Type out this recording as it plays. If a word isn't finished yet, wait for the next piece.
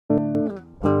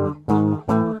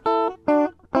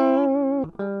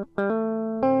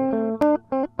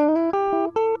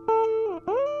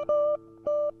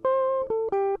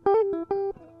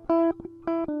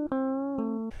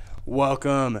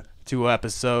Welcome to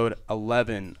episode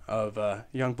 11 of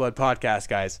YoungBloodPodcast,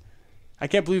 guys. I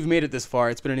can't believe we made it this far.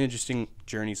 It's been an interesting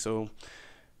journey. So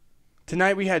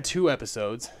tonight we had 2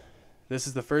 episodes. This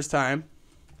is the first time.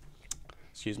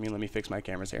 Excuse me, let me fix my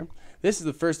cameras here. This is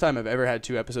the first time I've ever had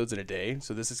 2 episodes in a day.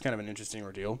 So this is kind of an interesting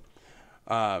ordeal.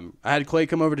 I had Clay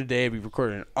come over today. We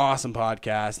recorded an awesome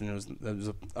podcast, and it was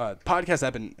a podcast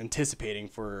I've been anticipating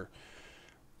for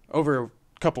over a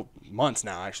couple months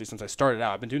now, actually, since I started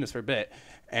out. I've been doing this for a bit,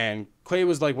 and Clay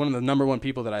was like one of the number one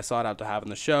people that I sought out to have on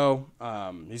the show.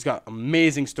 He's got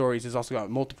amazing stories. He's also got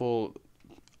multiple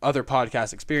other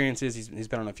podcast experiences. He's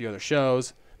been on a few other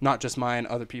shows, not just mine,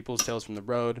 other people's Tales from the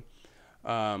Road.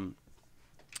 But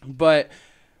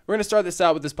we're going to start this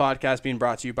out with this podcast being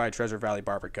brought to you by Treasure Valley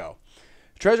Barber Co.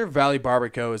 Treasure Valley Barber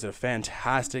Co. is a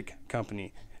fantastic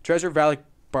company. Treasure Valley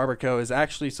Barber Co. is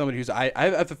actually somebody who's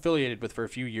I've affiliated with for a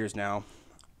few years now.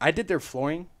 I did their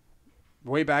flooring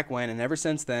way back when, and ever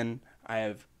since then, I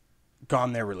have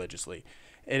gone there religiously.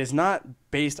 It is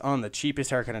not based on the cheapest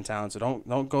haircut in town, so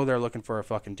don't go there looking for a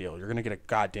fucking deal. You're going to get a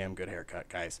goddamn good haircut,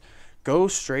 guys. Go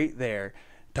straight there,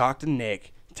 talk to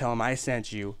Nick, tell him I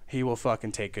sent you. He will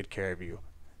fucking take good care of you.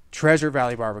 Treasure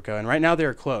Valley Barber Co. And right now they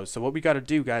are closed. So what we got to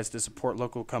do, guys, to support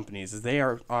local companies is they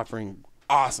are offering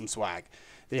awesome swag.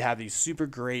 They have these super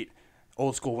great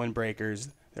old school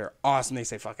windbreakers. They're awesome. They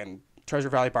say fucking Treasure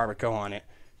Valley Barber Co. on it.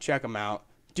 Check them out.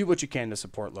 Do what you can to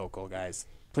support local, guys.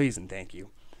 Please and thank you.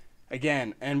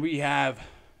 Again, and we have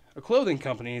a clothing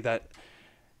company that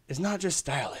is not just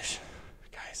stylish,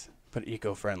 guys, but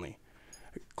eco-friendly.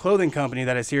 A clothing company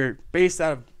that is here based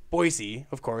out of Boise,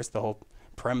 of course, the whole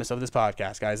premise of this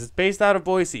podcast, guys. It's based out of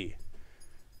Boise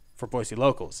for Boise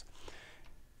locals.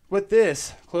 With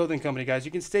this clothing company, guys,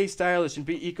 you can stay stylish and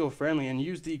be eco-friendly and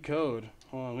use the code.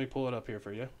 Hold on, let me pull it up here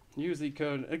for you. Use the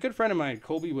code. A good friend of mine,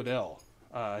 Colby Waddell,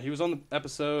 he was on the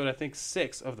episode, I think,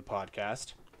 6 of the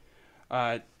podcast.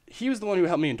 He was the one who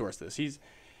helped me endorse this. He's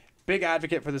big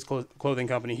advocate for this clothing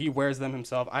company. He wears them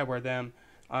himself. I wear them.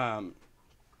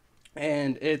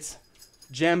 And it's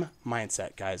Gem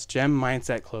Mindset, guys. Gem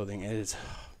Mindset clothing is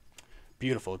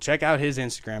beautiful. Check out his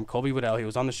Instagram, Colby Waddell. He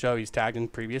was on the show. He's tagged in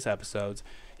previous episodes.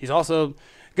 He's also a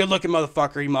good-looking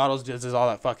motherfucker. He models, does all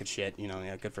that fucking shit. You know,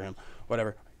 yeah, good for him.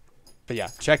 Whatever. But yeah,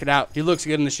 check it out. He looks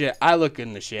good in the shit. I look good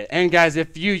in the shit. And guys,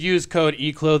 if you use code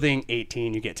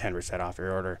eClothing18, you get 10% off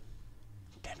your order.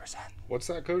 10%. What's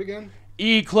that code again?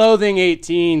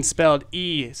 eClothing18, spelled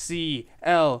eClothing.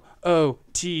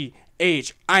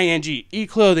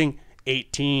 eClothing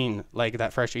 18, like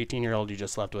that fresh 18-year-old you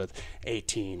just slept with.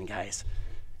 18, guys.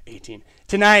 18.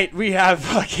 Tonight, we have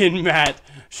fucking Matt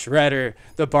Stredder,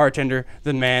 the bartender,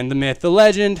 the man, the myth, the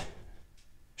legend.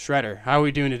 Stredder, how are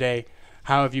we doing today?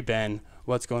 How have you been?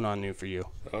 What's going on new for you?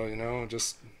 Oh, you know,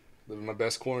 just living my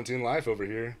best quarantine life over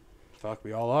here. Fuck,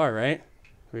 we all are, right?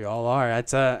 We all are.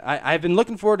 That's I've been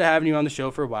looking forward to having you on the show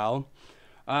for a while.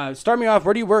 Start me off.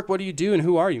 Where do you work? What do you do? And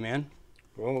who are you, man?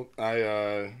 Well,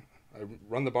 I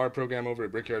run the bar program over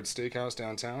at Brickyard Steakhouse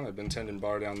downtown. I've been tending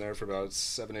bar down there for about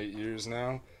 7-8 years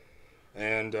now.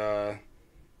 And I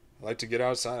like to get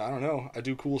outside. I don't know. I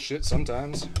do cool shit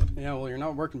sometimes. Yeah, well, you're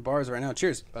not working bars right now.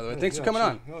 Cheers, by the way. Thanks for coming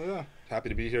on. Oh, yeah. Happy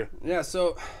to be here. Yeah,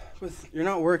 so you're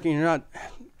not working. You're not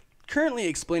currently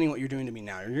explaining what you're doing to me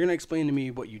now. You're going to explain to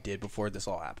me what you did before this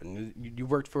all happened. You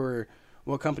worked for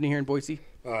what company here in Boise?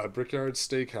 Brickyard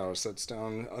Steakhouse. That's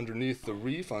down underneath the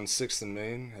Reef on 6th and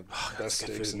Main. Have the best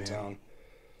steaks in town.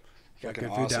 Got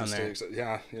good food down there. Steaks.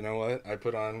 Yeah, you know what? I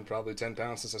put on probably 10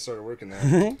 pounds since I started working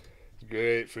there.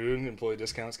 Great food, employee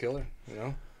discounts, killer, you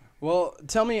know? Well,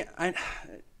 tell me,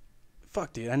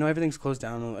 fuck, dude, I know everything's closed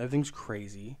down, everything's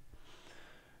crazy.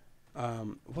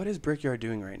 What is Brickyard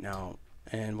doing right now,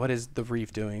 and what is the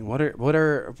Reef doing? What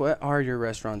are your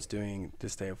restaurants doing to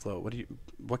stay afloat?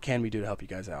 What can we do to help you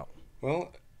guys out?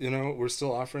 Well, you know, we're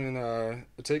still offering a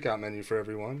takeout menu for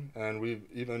everyone, and we've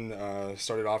even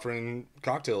started offering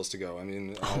cocktails to go. I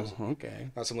mean, okay.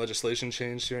 Got some legislation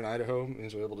changed here in Idaho.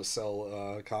 Means we're able to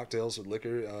sell cocktails with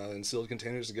liquor in sealed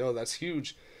containers to go. That's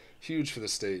huge for the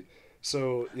state.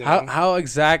 So, you know, how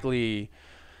exactly?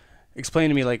 Explain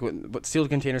to me, like, what sealed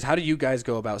containers. How do you guys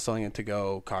go about selling a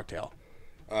to-go cocktail?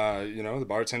 You know, the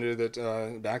bartender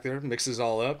that back there mixes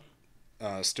all up,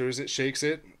 stirs it, shakes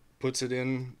it, puts it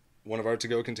in one of our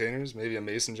to-go containers, maybe a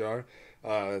mason jar.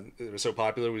 They were so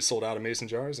popular, we sold out of mason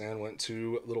jars and went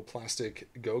to little plastic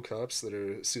go cups that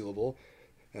are sealable,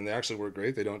 and they actually work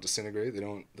great. They don't disintegrate.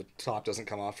 The top doesn't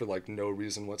come off for like no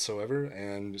reason whatsoever,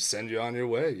 and send you on your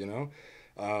way. You know,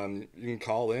 You can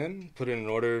call in, put in an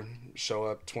order, show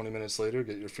up 20 minutes later,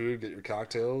 get your food, get your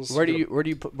cocktails.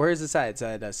 Where is this at? It's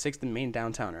at 6th and Main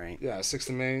downtown, right? Yeah, 6th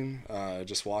and Main.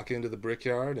 Just walk into the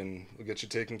Brickyard and we'll get you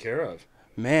taken care of.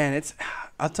 Man,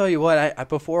 I'll tell you what, I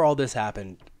before all this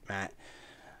happened, Matt,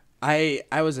 I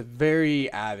was a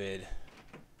very avid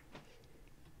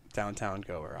downtown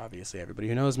goer. Obviously, everybody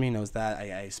who knows me knows that.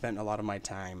 I spent a lot of my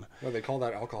time. Well, they call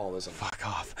that alcoholism. Fuck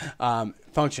off.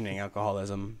 Functioning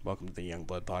alcoholism. Welcome to the Young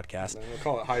Blood Podcast. We'll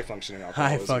call it high functioning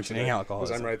alcoholism. High functioning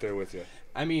alcoholism. Because I'm right there with you.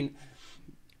 I mean,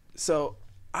 so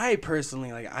I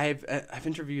personally, like, I've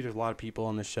interviewed a lot of people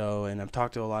on the show, and I've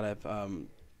talked to a lot of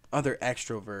other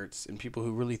extroverts and people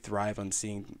who really thrive on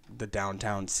seeing the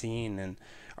downtown scene. And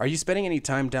are you spending any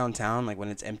time downtown, like when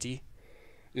it's empty?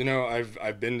 You know,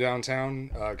 I've been downtown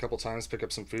a couple times, pick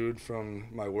up some food from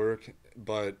my work,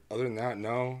 but other than that,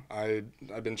 no. I've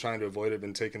been trying to avoid it.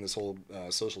 Been taking this whole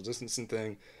social distancing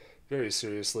thing very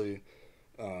seriously.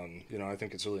 You know, I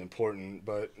think it's really important.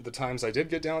 But the times I did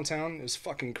get downtown, it was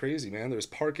fucking crazy, man. There's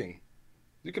parking.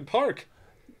 You could park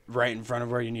right in front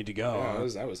of where you need to go. Yeah,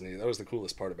 that was neat. That was the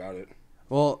coolest part about it.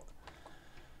 Well,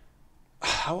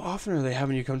 how often are they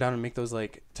having you come down and make those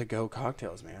like to-go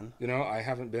cocktails, man? You know, I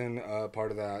haven't been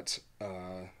part of that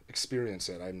experience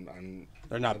yet.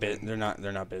 They're not busy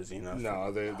enough.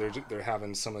 No, they're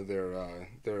having some of their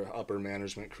upper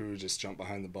management crew just jump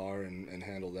behind the bar and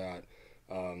handle that.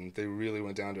 They really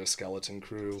went down to a skeleton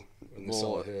crew when they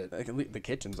saw it hit. The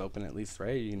kitchen's open at least,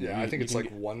 right? I think it's like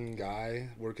one guy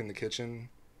working the kitchen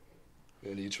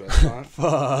in each restaurant.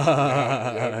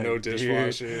 No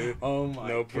dishwasher. Dude. Oh my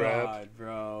no prep. God,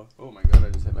 bro. Oh my God, I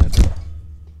just hit my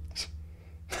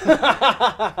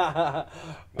head.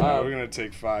 We're gonna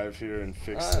take 5 here and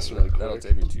fix this really quick. That'll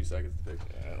take me 2 seconds to fix.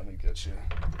 Yeah, let me get you.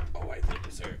 Oh, I think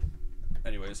you, sir.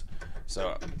 Anyways,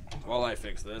 so while I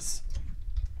fix this,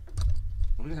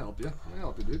 Let me help you,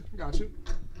 dude. I got you.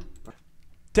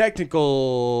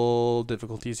 Technical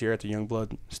difficulties here at the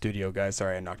Youngblood studio, guys.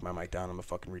 Sorry, I knocked my mic down. I'm a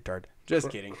fucking retard. Just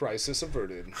kidding. Crisis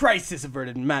averted. Crisis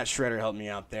averted. Matt Stredder helped me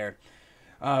out there.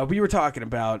 We were talking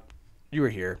about, you were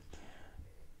here,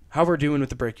 how we're doing with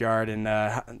the Brickyard and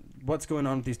what's going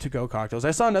on with these to-go cocktails.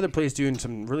 I saw another place doing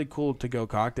some really cool to-go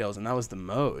cocktails, and that was the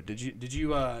Mode. Did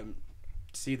you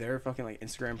see their fucking like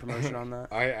Instagram promotion on that?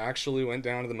 I actually went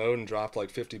down to the Mode and dropped like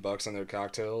 $50 on their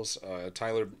cocktails.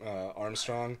 Tyler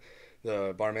Armstrong,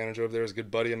 the bar manager over there, is a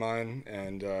good buddy of mine,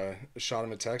 and shot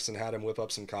him a text and had him whip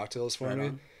up some cocktails for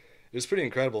me. It was pretty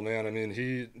incredible, man. I mean,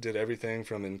 he did everything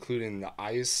from including the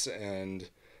ice and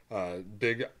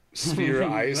big sphere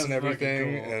ice and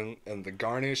everything, cool. and the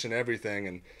garnish and everything,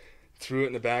 and threw it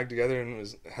in a bag together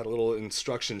and had a little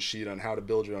instruction sheet on how to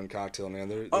build your own cocktail, man.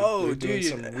 They're doing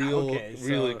some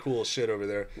really cool shit over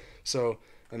there. So,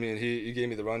 I mean, he gave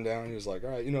me the rundown. He was like, all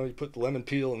right, you know, you put the lemon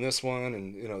peel in this one,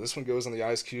 and, you know, this one goes on the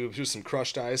ice cube. Here's some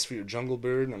crushed ice for your Jungle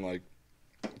Bird. And I'm like,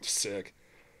 sick.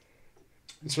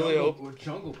 It's really open.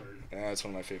 Jungle Bird? Yeah, it's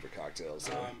one of my favorite cocktails.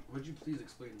 Would you please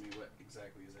explain to me what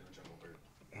exactly is in a Jungle Bird?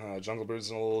 Jungle Bird's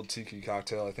an old tiki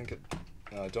cocktail. I think it,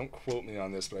 don't quote me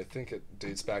on this, but I think it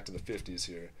dates back to the 50s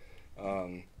here.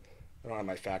 I don't have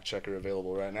my fact checker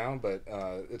available right now, but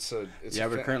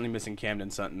we're currently missing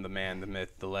Camden Sutton, the man, the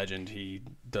myth, the legend. He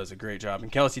does a great job,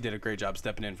 and Kelsey did a great job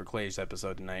stepping in for Clay's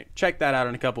episode tonight. Check that out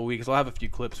in a couple weeks. We'll have a few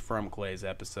clips from Clay's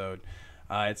episode.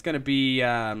 It's gonna be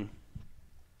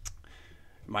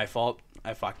my fault.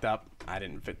 I fucked up. I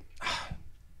didn't fit.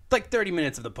 Like 30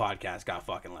 minutes of the podcast got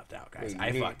fucking left out, guys.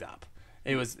 I fucked up.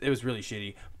 It was really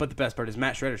shitty. But the best part is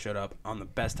Matt Stredder showed up on the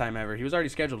best time ever. He was already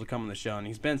scheduled to come on the show, and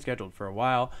he's been scheduled for a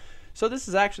while. So this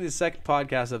is actually the second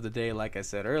podcast of the day, like I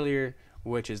said earlier,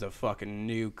 which is a fucking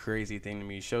new crazy thing to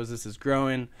me. Shows this is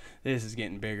growing. This is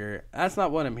getting bigger. That's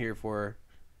not what I'm here for.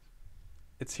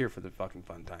 It's here for the fucking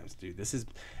fun times, dude. This is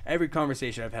every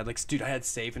conversation I've had. Like, dude, I had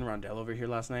Safe and Rondell over here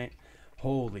last night.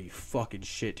 Holy fucking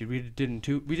shit, dude. We did a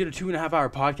 2.5 hour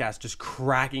podcast just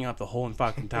cracking up the whole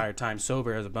fucking entire time,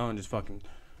 sober as a bone, just fucking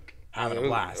having a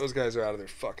blast. Those guys are out of their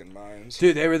fucking minds.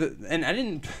 Dude, they were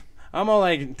I'm all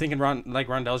like thinking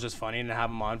Rondell's just funny and to have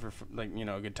him on for like, you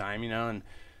know, a good time, you know, and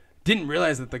didn't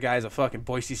realize that the guy's a fucking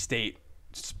Boise State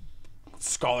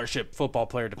scholarship football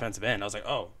player, defensive end. I was like,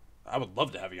 oh, I would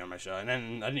love to have you on my show. And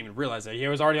then I didn't even realize that he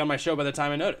was already on my show by the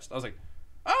time I noticed. I was like,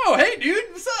 oh, hey, dude,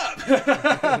 what's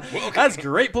up? That's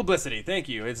great publicity. Thank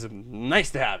you. It's nice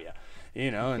to have you. You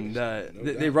know, and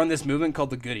they run this movement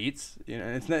called the Good Eats. You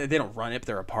know, they don't run it, but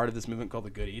they're a part of this movement called the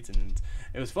Good Eats. And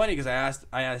it was funny because I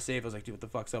asked Safe, I was like, dude, what the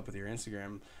fuck's up with your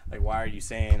Instagram? Like, why are you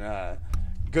saying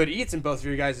Good Eats in both of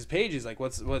your guys' pages? Like,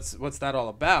 what's that all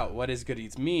about? What does Good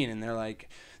Eats mean? And they're like,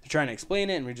 trying to explain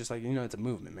it, and we're just like, it's a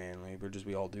movement, man. Like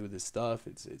we all do this stuff.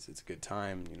 It's a good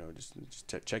time. Just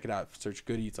check it out. Search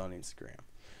Good Eats on Instagram.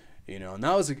 And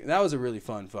that was a really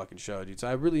fun fucking show, dude. So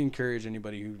I really encourage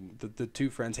anybody who the two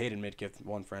friends, Hayden Midkiff,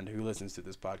 one friend who listens to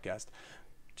this podcast,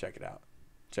 check it out.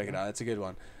 Check it out. It's a good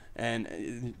one.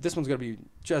 And this one's gonna be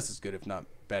just as good, if not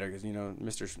better, because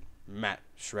Mr. Matt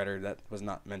Stredder. That was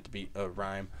not meant to be a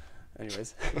rhyme.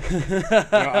 Anyways,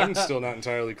 I'm still not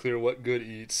entirely clear what Good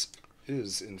Eats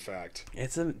is, in fact. I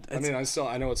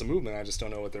know it's a movement. I just don't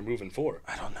know what they're moving for.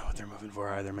 I don't know what they're moving for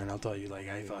either, man. I'll tell you, like,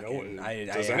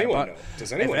 Does anyone know?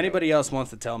 If anybody else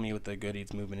wants to tell me what the Good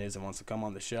Eats movement is and wants to come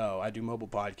on the show, I do mobile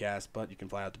podcasts, but you can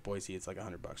fly out to Boise. It's like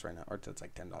 $100 right now, or it's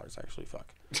like $10 actually.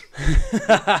 Fuck.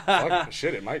 Fuck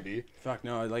shit, it might be. Fuck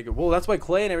no, that's why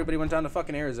Clay and everybody went down to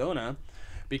fucking Arizona.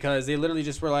 Because they literally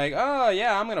just were like, oh,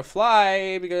 yeah, I'm going to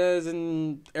fly because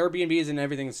in Airbnbs and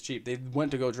everything is cheap. They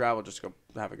went to go travel just to go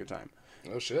have a good time.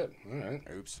 Oh, shit. All right.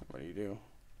 Oops. What do you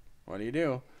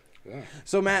do? Yeah.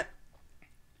 So, Matt,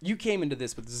 you came into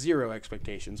this with zero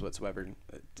expectations whatsoever.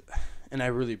 And I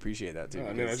really appreciate that, too.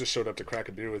 Yeah, I just showed up to crack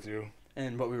a beer with you.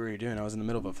 And what we were doing, I was in the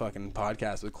middle of a fucking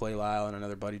podcast with Clay Lyle and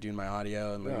another buddy doing my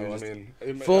audio,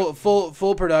 and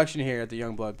full production here at the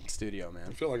Youngblood studio, man.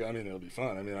 I feel like it'll be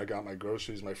fun. I got my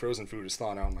groceries, my frozen food is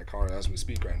thawing out in my car as we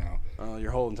speak right now. Well,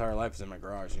 your whole entire life is in my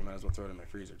garage. So you might as well throw it in my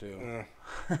freezer too.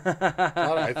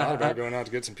 I thought about going out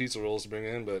to get some pizza rolls to bring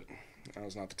in, but that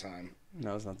was not the time.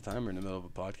 No, it's not the time. We're in the middle of a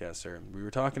podcast, sir. We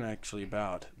were talking actually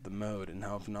about the mode and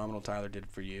how phenomenal Tyler did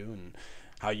for you, and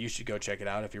how you should go check it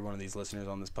out if you're one of these listeners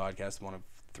on this podcast, one of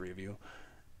 3 of you.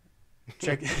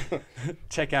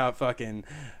 Check out fucking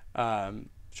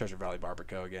Treasure Valley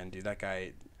Barberco again, dude. That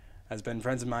guy has been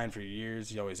friends of mine for years.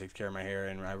 He always takes care of my hair,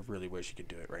 and I really wish he could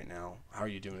do it right now. How are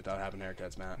you doing without having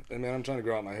haircuts, Matt? Hey, man, I'm trying to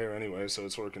grow out my hair anyway, so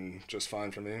it's working just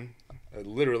fine for me. I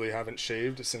literally haven't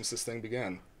shaved since this thing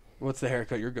began. What's the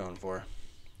haircut you're going for?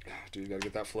 Dude, you gotta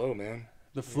get that flow, man.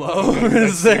 The flow?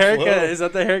 Is the haircut? Flow. Is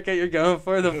that the haircut you're going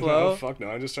for? The flow? No, fuck no.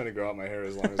 I'm just trying to grow out my hair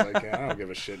as long as I can. I don't give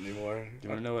a shit anymore. Do you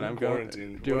want to know what I'm going?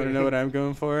 Do you want to know what I'm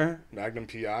going for? Magnum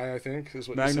PI, I think, is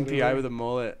what Magnum you said. PI with a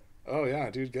mullet. Oh yeah,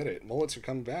 dude, get it. Mullets are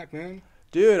coming back, man.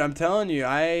 Dude, I'm telling you,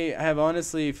 I have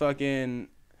honestly fucking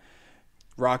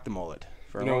rocked the mullet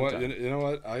for a long time. You know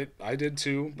what? I did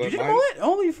too. But you did a mullet?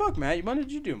 Holy fuck, Matt! When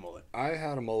did you do a mullet? I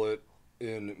had a mullet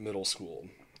in middle school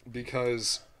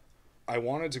because I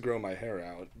wanted to grow my hair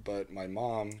out, but my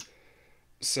mom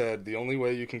said the only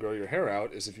way you can grow your hair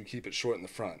out is if you keep it short in the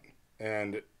front.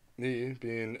 And me,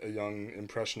 being a young,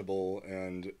 impressionable,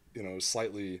 and,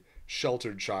 slightly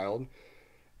sheltered child,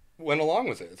 went along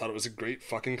with it. I thought it was a great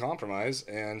fucking compromise,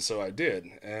 and so I did.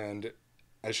 And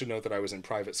I should note that I was in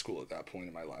private school at that point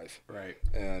in my life. Right.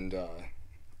 And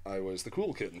I was the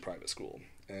cool kid in private school.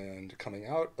 And coming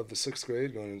out of the 6th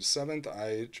grade, going into 7th,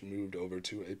 I moved over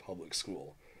to a public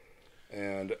school.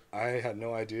 And I had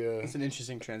no idea. It's an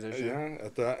interesting transition. Yeah,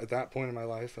 at that point in my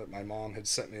life, that my mom had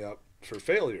set me up for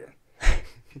failure.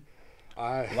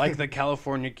 Like the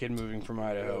California kid moving from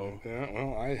Idaho. Yeah,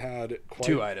 well, I had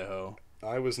to Idaho.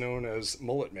 I was known as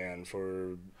Mullet Man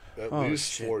for at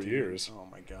least 4 years. Oh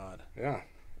my god. Yeah,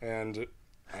 and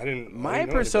I didn't. My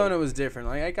persona was different.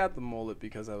 Like, I got the mullet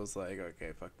because I was like,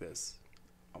 okay, fuck this,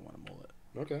 I want a mullet.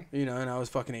 Okay. And I was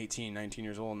fucking 18, 19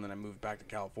 years old, and then I moved back to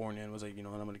California and was like, you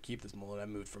know what, I'm going to keep this mullet. I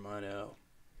moved from Idaho.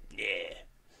 Yeah.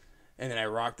 And then I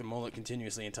rocked the mullet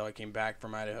continuously until I came back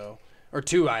from Idaho, or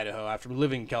to Idaho after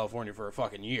living in California for a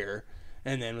fucking year,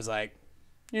 and then was like,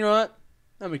 you know what,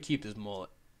 I'm going to keep this mullet.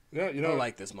 Yeah, I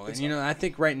like this mullet. And, I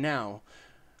think right now,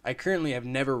 I currently have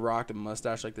never rocked a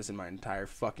mustache like this in my entire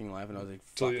fucking life, and I was like,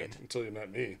 fuck it. Until you met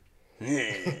me.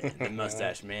 The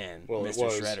mustache man, well, Mr.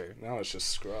 Stredder. Now it's just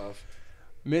scruff.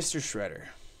 Mr. Stredder,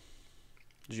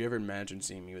 did you ever imagine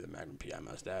seeing me with a Magnum PI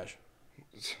mustache?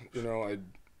 I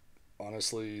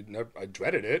honestly I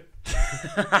dreaded it.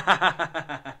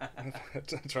 I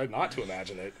tried not to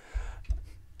imagine it.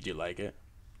 Do you like it?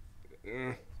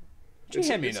 Just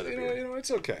hand me another beer. It's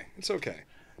okay. It's okay.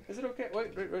 Is it okay?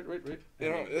 Wait.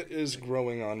 It is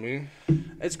growing on me.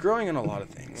 It's growing on a lot of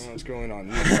things. It's growing on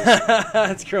me.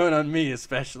 It's growing on me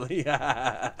especially.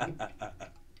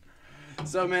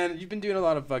 So, man, you've been doing a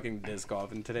lot of fucking disc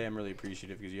golf, and today I'm really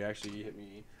appreciative because you actually hit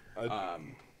me.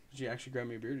 Did you actually grab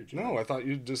me a beer? Did you? No, I thought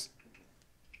you just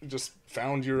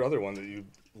found your other one that you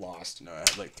lost. No, I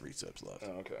had like 3 sips left.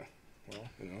 Oh, okay.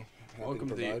 Well,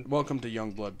 welcome to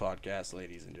YoungBloodPodcast,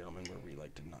 ladies and gentlemen, where we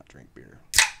like to not drink beer.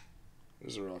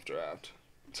 This is a rough draft.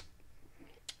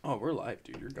 Oh, we're live,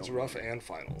 dude. You're going. It's rough and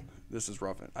final. This is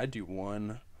rough. I do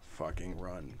one fucking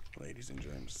run, ladies and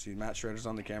gentlemen. See, Matt Stredder's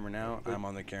on the camera now. I'm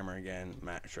on the camera again.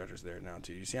 Matt Stredder's there now,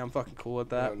 too. You see I'm fucking cool with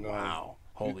that? No. Wow.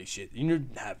 Holy shit. You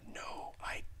have no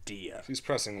idea. He's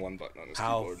pressing one button on his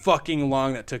How keyboard. fucking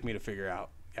long that took me to figure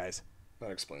out, guys. That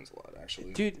explains a lot,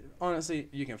 actually. Dude, honestly,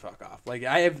 you can fuck off. Like,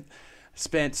 I have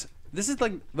spent... This is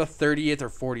like the 30th or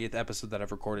 40th episode that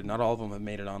I've recorded. Not all of them have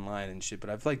made it online and shit,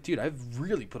 but I've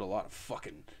really put a lot of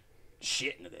fucking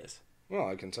shit into this. Well,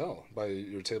 I can tell by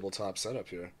your tabletop setup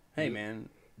here. Hey, man,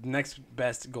 the next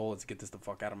best goal is to get this the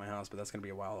fuck out of my house, but that's going to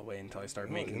be a while away until I start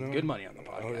making good money on the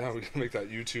podcast. Oh, yeah, we can make that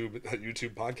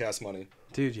YouTube podcast money.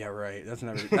 Dude, yeah, right. That's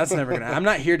never going to... I'm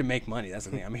not here to make money. That's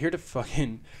the thing. I'm here to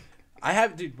fucking...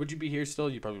 Dude, would you be here still?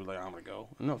 You'd probably be like, I'm going to go.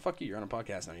 No, fuck you. You're on a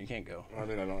podcast now. You can't go. I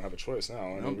mean, I don't have a choice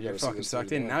now. Nope, you're fucking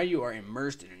sucked in. Now you are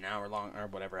immersed in an hour long, or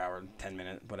whatever, 10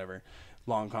 minute, whatever,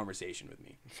 long conversation with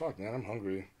me. Fuck, man, I'm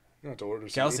hungry. You have to order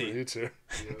some Kelsey. Uber Eats here.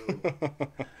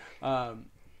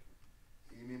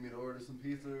 You need me to order some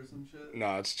pizza or some shit?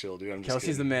 Nah, it's chill, dude. I'm just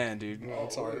Kelsey's the kidding. man, dude. No,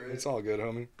 it's all good,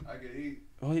 homie. I can eat.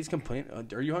 Oh, he's complaining.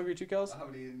 Are you hungry too, Kels? I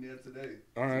haven't eaten yet today.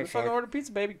 All right, Fucking fuck. order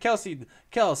pizza, baby.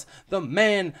 Kels, the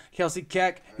man, Kelsey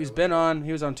Keck, who's been on.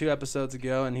 He was on 2 episodes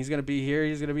ago, and he's gonna be here.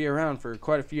 He's gonna be around for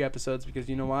quite a few episodes because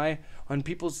you know why? When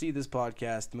people see this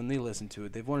podcast, when they listen to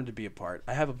it, they've wanted to be a part.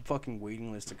 I have a fucking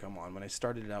waiting list to come on. When I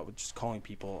started it out with just calling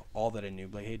people all that I knew,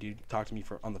 like, hey, dude, talk to me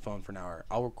on the phone for an hour.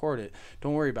 I'll record it.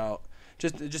 Don't worry about.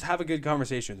 Just have a good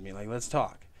conversation with me. Like, let's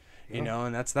talk. You know,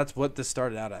 and that's what this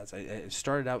started out as. It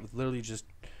started out with literally just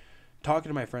talking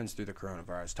to my friends through the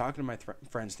coronavirus, talking to my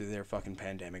friends through their fucking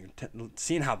pandemic,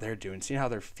 seeing how they're doing, seeing how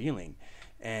they're feeling.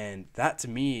 And that, to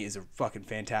me, is a fucking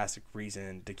fantastic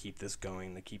reason to keep this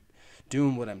going, to keep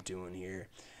doing what I'm doing here,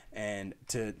 and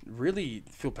to really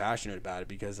feel passionate about it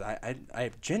because I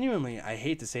genuinely, I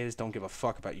hate to say this, don't give a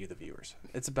fuck about you, the viewers.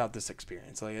 It's about this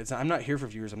experience. Like, I'm not here for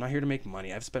viewers. I'm not here to make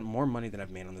money. I've spent more money than I've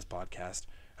made on this podcast.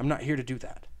 I'm not here to do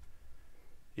that.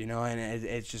 You know, and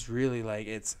it's just really, like,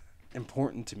 it's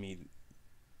important to me,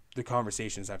 the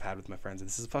conversations I've had with my friends. And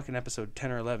this is fucking episode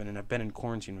 10 or 11, and I've been in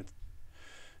quarantine with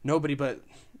nobody but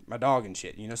my dog and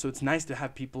shit, you know? So it's nice to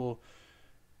have people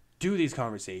do these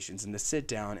conversations and to sit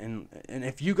down. And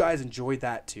if you guys enjoyed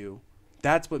that too,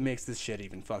 that's what makes this shit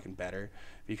even fucking better.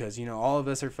 Because, you know, all of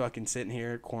us are fucking sitting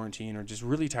here at quarantine or just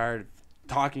really tired of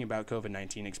talking about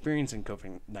COVID-19, experiencing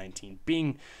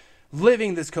COVID-19,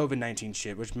 living this COVID-19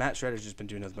 shit, which Matt Stredder's just been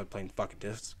doing nothing but playing fucking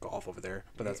disc golf over there,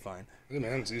 but that's fine. Hey,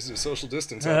 man, it's easy to social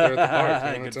distance out there at the park.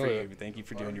 I Good tell for you. you. Thank you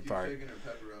for doing your part. Chicken or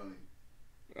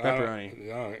pepperoni?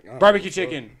 Pepperoni. I don't Barbecue know.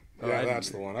 chicken. Yeah,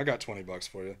 that's the one. I got $20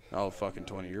 for you. Oh, fucking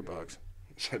 20 your bucks.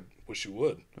 I wish you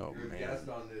would. Oh, You're a man. guest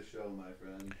on this show, my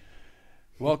friend.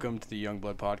 Welcome to the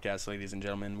YoungBloodPodcast, ladies and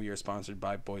gentlemen. We are sponsored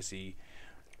by Boise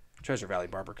Treasure Valley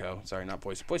Barber Co. Sorry, not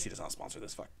Boise. Boise does not sponsor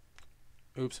this. Fuck.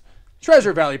 Oops.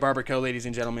 Treasure Valley Barber Co., ladies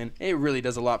and gentlemen. It really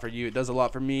does a lot for you. It does a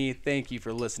lot for me. Thank you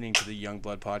for listening to the Young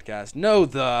Blood Podcast.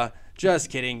 Just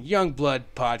kidding. Young Blood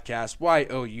Podcast.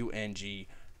 YoungBloodPodcast.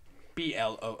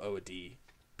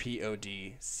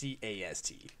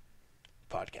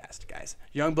 Podcast, guys.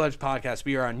 Young Blood Podcast.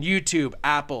 We are on YouTube,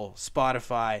 Apple,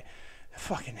 Spotify.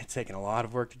 Fucking, it's taken a lot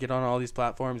of work to get on all these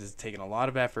platforms. It's taken a lot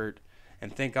of effort.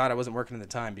 And thank God I wasn't working at the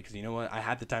time because, you know what, I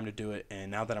had the time to do it.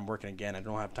 And now that I'm working again, I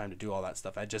don't have time to do all that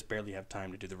stuff. I just barely have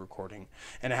time to do the recording.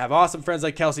 And I have awesome friends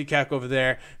like Kelsey Keck over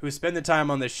there who spend the time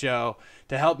on this show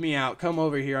to help me out, come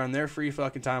over here on their free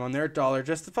fucking time, on their dollar,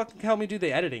 just to fucking help me do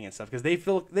the editing and stuff. Because they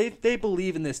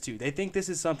believe in this too. They think this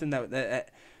is something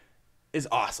that is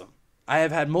awesome. I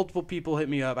have had multiple people hit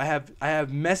me up. I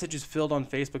have messages filled on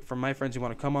Facebook from my friends who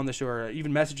want to come on the show or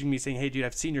even messaging me saying, hey, dude,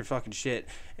 I've seen your fucking shit,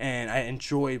 and I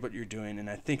enjoy what you're doing, and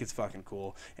I think it's fucking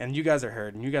cool. And you guys are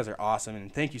heard, and you guys are awesome,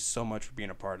 and thank you so much for being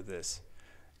a part of this.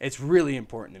 It's really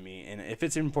important to me, and if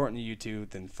it's important to you too,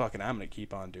 then fucking I'm going to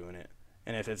keep on doing it.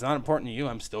 And if it's not important to you,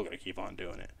 I'm still going to keep on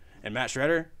doing it. And Matt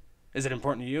Stredder, is it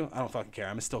important to you? I don't fucking care.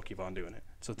 I'm going to still keep on doing it.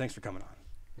 So thanks for coming on.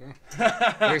 Yeah.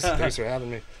 Thanks for having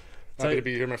me. Happy to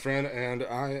be here, my friend, and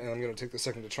I am going to take the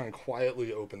second to try and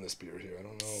quietly open this beer here. I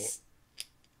don't know.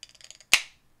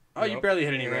 Oh, you barely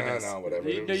hit any Yeah, red. no, whatever.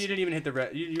 You didn't even hit the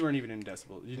red. You weren't even in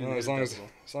decibel. You didn't hit As a long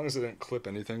decibel. as it didn't clip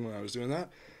anything when I was doing that.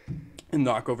 And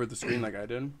knock over the screen like I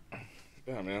did.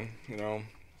 Yeah, man. You know,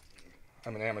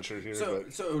 I'm an amateur here. So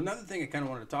another thing I kind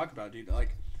of wanted to talk about, dude.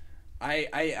 Like,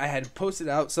 I had posted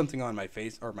out something on my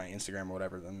face or my Instagram or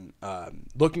whatever, then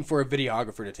looking for a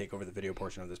videographer to take over the video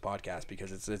portion of this podcast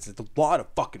because it's a lot of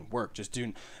fucking work. Just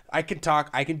doing, I can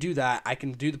talk, I can do that, I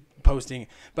can do the posting,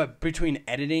 but between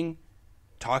editing,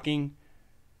 talking,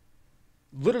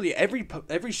 literally every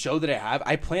show that I have,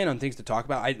 I plan on things to talk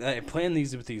about. I plan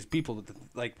these with these people.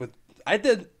 I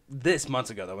did this months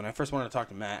ago, though, when I first wanted to talk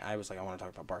to Matt, I was like, I want to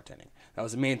talk about bartending. That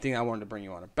was the main thing I wanted to bring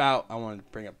you on about. I wanted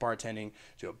to bring up bartending,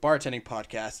 do a bartending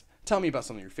podcast. Tell me about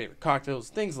some of your favorite cocktails,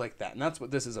 things like that. And that's what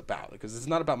this is about, because it's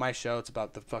not about my show. It's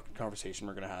about the fucking conversation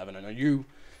we're going to have. And I know you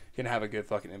can have a good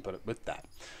fucking input with that.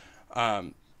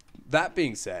 That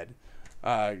being said,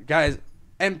 guys,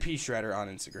 MP Stredder on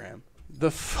Instagram,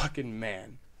 the fucking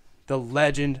man, the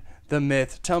legend, the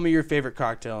myth. Tell me your favorite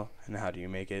cocktail and how do you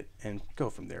make it, and go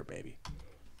from there, baby.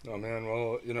 Oh man,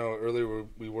 well, earlier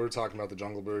we were talking about the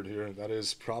Jungle Bird here. That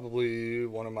is probably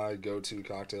one of my go-to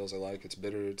cocktails. I like. It's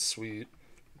bitter, it's sweet,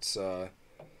 it's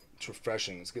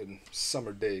refreshing. It's a good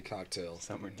summer day cocktail.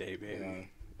 Summer day, baby. Yeah,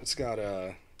 it's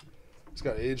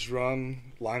got aged rum,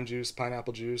 lime juice,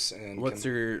 pineapple juice, and what's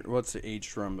the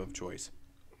aged rum of choice?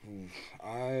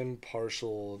 I'm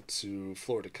partial to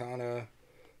Floridicana.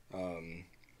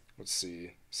 Let's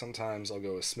see. Sometimes I'll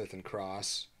go with Smith and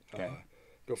Cross. Okay.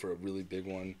 Go for a really big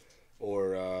one,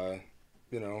 or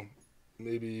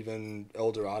maybe even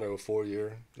El Dorado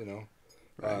 4-year.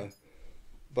 Right.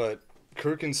 But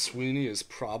Kirk and Sweeney is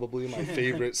probably my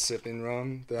favorite sipping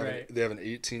rum. They have an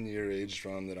 18-year aged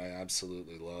rum that I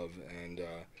absolutely love, and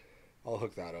I'll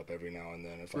hook that up every now and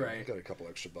then if I've got a couple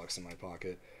extra bucks in my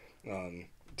pocket.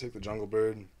 Take the Jungle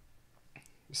Bird,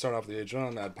 start off with the aged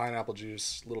rum, add pineapple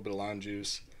juice, a little bit of lime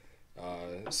juice,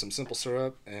 some simple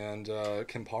syrup, and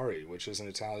Campari, which is an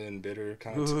Italian bitter,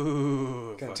 kind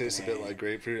of tastes a bit like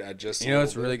grapefruit. Add just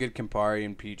it's really good Campari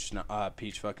and peach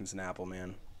fucking Snapple,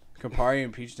 man. Campari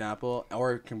and peach Snapple,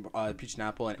 or peach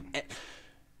Snapple and.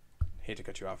 Hate to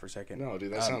cut you off for a second. No,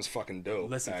 dude, that sounds fucking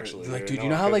dope. Listen, actually, dude, you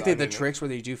know how like the tricks where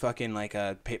they do fucking like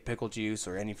a pickle juice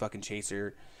or any fucking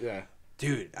chaser. Yeah.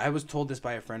 Dude, I was told this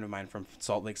by a friend of mine from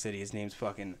Salt Lake City. His name's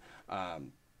fucking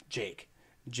Jake.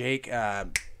 Jake, I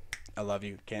love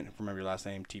you. Can't remember your last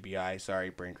name. TBI.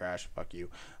 Sorry, brain crash. Fuck you.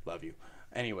 Love you.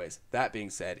 Anyways, that being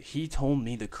said, he told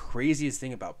me the craziest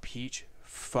thing about peach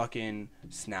fucking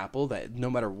Snapple, that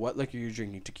no matter what liquor you're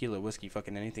drinking, tequila, whiskey,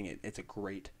 fucking anything, it's a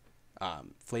great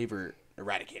flavor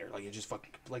eradicator. Like, it just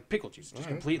fucking, like pickle juice. It just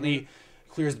completely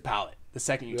clears the palate the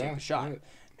second you take the shot. Right.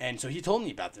 And so he told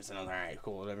me about this, and I was like, all right,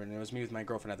 cool, whatever. And it was me with my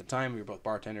girlfriend at the time. We were both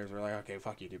bartenders. We were like, okay,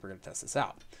 fuck you, dude. We're going to test this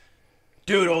out.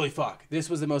 Dude, holy fuck. This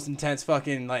was the most intense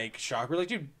fucking, like, shock. We're like,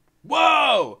 dude,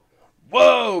 whoa!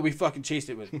 We fucking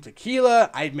chased it with tequila.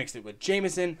 I mixed it with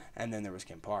Jameson, and then there was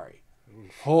Campari.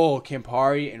 Whole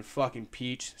Campari and fucking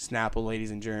peach Snapple, ladies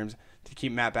and germs. To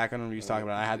keep Matt back on what he was talking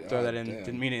about, I had to throw that in. Damn.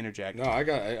 Didn't mean to interject. No, I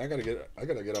gotta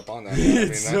get up on that.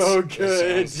 It's so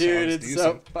good, dude. It's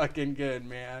so fucking good,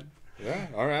 man. Yeah,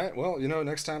 all right. Well,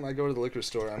 next time I go to the liquor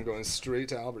store, I'm going straight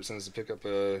to Albertsons to pick up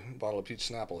a bottle of peach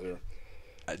Snapple here.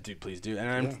 Dude, please do.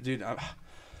 And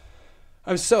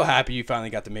I'm so happy you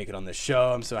finally got to make it on this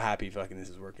show. I'm so happy fucking this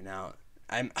is working out.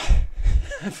 I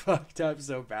fucked up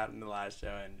so bad in the last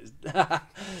show and just I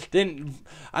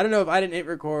don't know if I didn't hit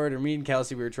record or me and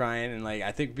Kelsey, we were trying, and like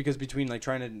I think because between like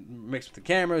trying to mix with the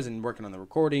cameras and working on the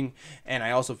recording, and I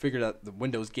also figured out the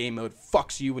Windows game mode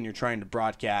fucks you when you're trying to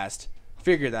broadcast.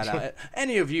 Figure that out.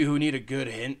 Any of you who need a good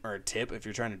hint or a tip if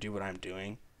you're trying to do what I'm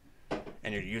doing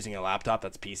and you're using a laptop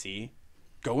that's PC,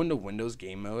 go into Windows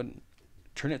game mode,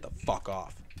 turn it the fuck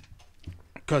off.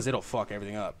 Because it'll fuck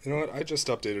everything up. You know what? I just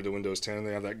updated to Windows 10.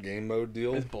 They have that game mode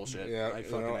deal. It's bullshit. Yeah, I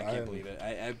can't believe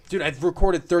it. Dude, I've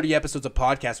recorded 30 episodes of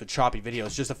podcasts with choppy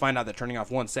videos just to find out that turning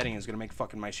off one setting is going to make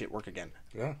fucking my shit work again.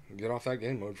 Yeah, get off that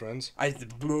game mode, friends.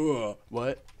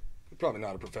 What? You're probably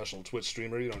not a professional Twitch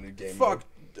streamer. You don't need game mode.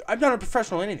 I'm not a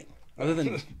professional in anything other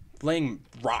than laying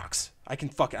rocks.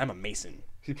 I'm a mason.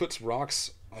 He puts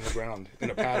rocks on the ground in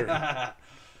a pattern.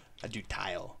 I do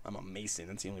tile. I'm a mason.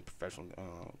 That's the only professional.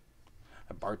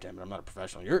 I bartend, but I'm not a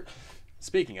professional.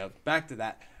 Speaking of, back to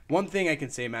that. One thing I can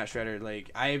say, Matt Stredder, like,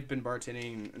 I've been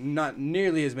bartending not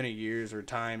nearly as many years or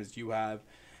time as you have,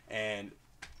 and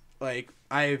like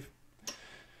I've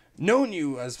known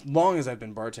you as long as I've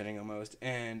been bartending almost,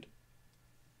 and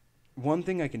one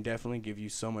thing I can definitely give you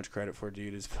so much credit for,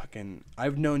 dude, is fucking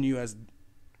I've known you as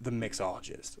the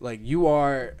mixologist. Like, you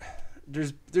are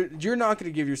you're not going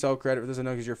to give yourself credit for this, I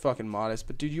know, because you're fucking modest,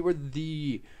 but dude, you are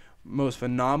the most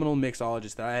phenomenal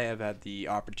mixologist that I have had the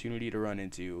opportunity to run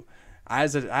into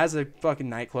as a fucking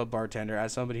nightclub bartender,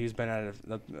 as somebody who's been at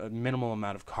a minimal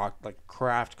amount of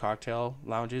craft cocktail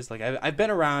lounges. Like, I've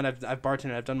been around, I've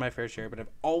bartended, I've done my fair share, but I've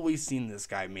always seen this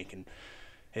guy making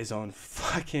his own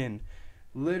fucking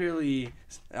literally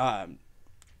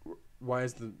why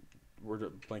is the word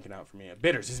blanking out for me?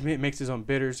 Bitters. He makes his own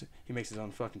bitters. He makes his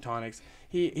own fucking tonics.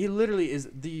 He literally is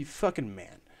the fucking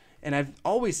man. And I've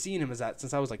always seen him as that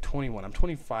since I was like 21. I'm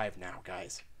 25 now,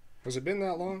 guys. Has it been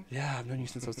that long? Yeah, I've known you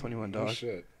since I was 21, dog. Oh,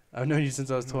 shit. I've known you since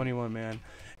I was 21, man.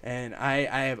 And I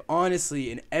have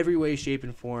honestly, in every way, shape,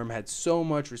 and form, had so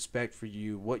much respect for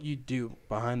you, what you do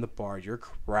behind the bar, your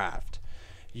craft.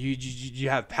 You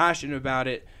have passion about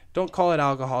it. Don't call it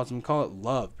alcoholism. Call it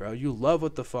love, bro. You love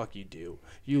what the fuck you do.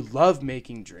 You love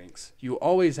making drinks. You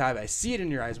always have. I see it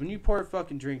in your eyes. When you pour a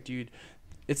fucking drink, dude,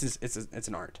 it's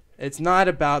an art. It's not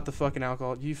about the fucking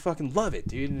alcohol. You fucking love it,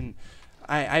 dude. And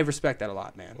I respect that a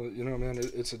lot, man. Well, man,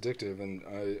 it's addictive,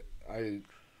 and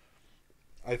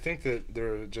I think that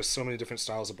there are just so many different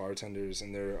styles of bartenders,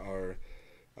 and there are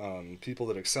people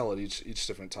that excel at each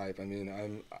different type. I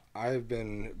mean, I've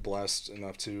been blessed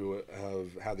enough to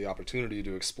have had the opportunity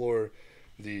to explore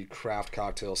the craft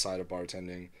cocktail side of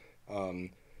bartending.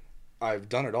 I've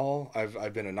done it all.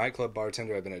 I've been a nightclub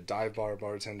bartender. I've been a dive bar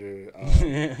bartender.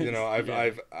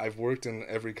 I've worked in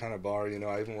every kind of bar.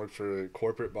 I even worked for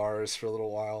corporate bars for a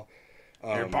little while.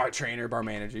 You're a bar trainer, bar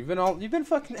manager. You've been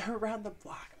fucking around the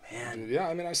block, man. Yeah,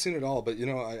 I mean, I've seen it all. But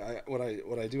what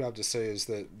I do have to say is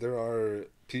that there are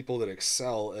people that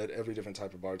excel at every different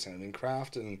type of bartending. I mean,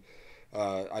 craft, and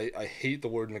I hate the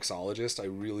word mixologist. I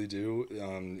really do.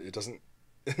 It doesn't.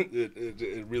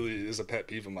 It really is a pet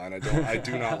peeve of mine. I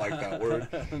do not like that word.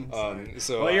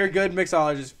 Well, you're a good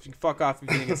mixologist. Fuck off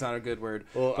if you think it's not a good word.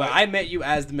 Well, but I met you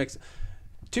as the mix.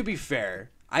 To be fair,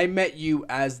 I met you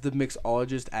as the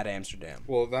mixologist at Amsterdam.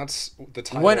 Well, that's the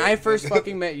title. When I first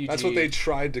fucking met you, that's what they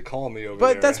tried to call me over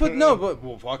there. But that's what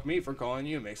well, fuck me for calling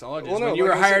you a mixologist. Well, no, when you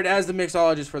were hired as the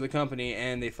mixologist for the company,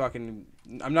 and they fucking,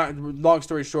 long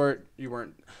story short, you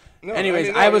weren't. No, anyways,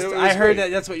 I heard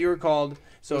that that's what you were called.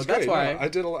 So that's why I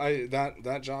did.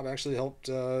 That job actually helped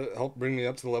bring me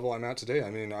up to the level I'm at today. I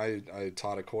mean, I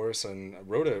taught a course and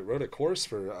wrote a course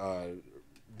for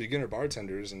beginner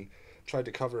bartenders and tried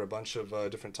to cover a bunch of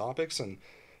different topics. And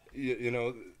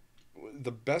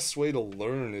the best way to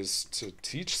learn is to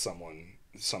teach someone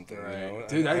something. Right.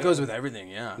 Dude, that goes with everything.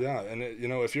 Yeah. Yeah, and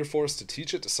if you're forced to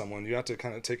teach it to someone, you have to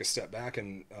kind of take a step back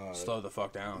and slow the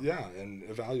fuck down. Yeah, and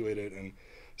evaluate it. And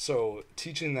so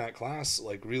teaching that class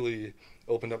really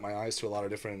opened up my eyes to a lot of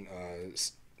different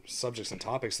subjects and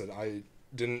topics that I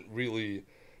didn't really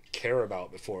care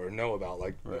about before or know about,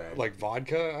 like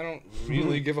vodka. I don't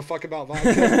really give a fuck about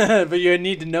vodka. But you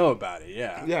need to know about it,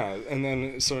 yeah. Yeah, and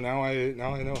then so now I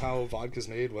know how vodka's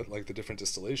made, what the different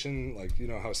distillation,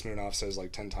 how Smirnoff says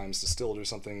 10 times distilled or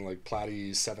something, like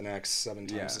Platy 7X 7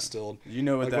 times distilled. You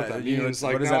know what that means.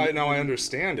 I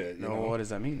understand it. What does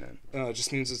that mean then? It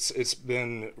just means it's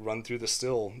been run through the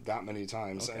still that many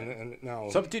times, and now.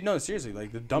 Dude, no, seriously,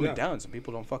 dumb it down. Some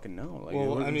people don't fucking know.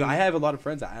 Well, I have a lot of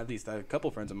friends, at least a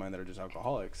couple friends of mine that are just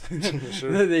alcoholics.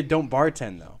 Sure. They don't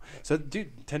bartend though. So,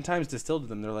 dude, 10 times distilled to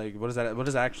them, they're like, what does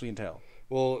that actually entail?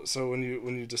 Well, so when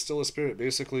you distill a spirit,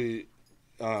 basically,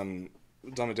 dumb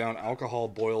it down, alcohol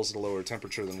boils at a lower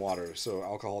temperature than water. So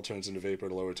alcohol turns into vapor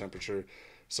at a lower temperature.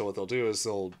 So what they'll do is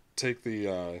they'll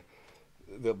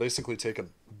basically take a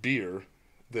beer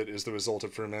that is the result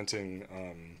of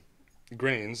fermenting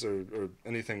grains or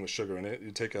anything with sugar in it.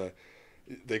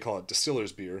 They call it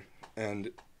distiller's beer,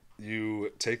 and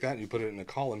you take that and you put it in a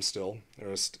column still,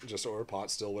 or a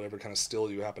pot still, whatever kind of still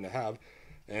you happen to have,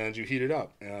 and you heat it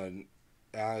up. And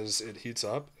as it heats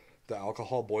up, the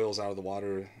alcohol boils out of the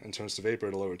water and turns to vapor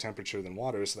at a lower temperature than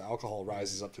water, so the alcohol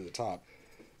rises up to the top.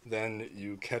 Then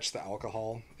you catch the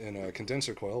alcohol in a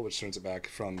condenser coil, which turns it back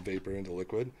from vapor into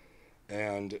liquid.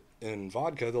 And in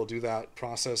vodka, they'll do that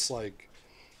process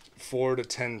 4 to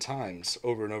 10 times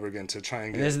over and over again to try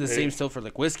and get. And is it the same still for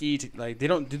whiskey?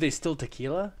 Do they still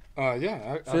tequila?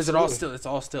 Yeah. So is it all still? It's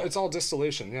all still. It's all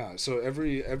distillation. Yeah. So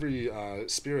every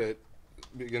spirit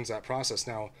begins that process.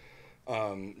 Now,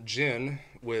 gin,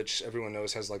 which everyone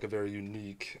knows has a very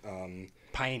unique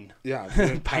pine. Yeah,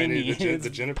 piney, the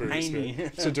juniper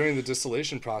spirit. So during the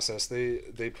distillation process,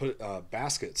 they put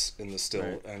baskets in the still,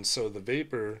 right. And so the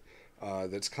vapor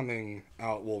that's coming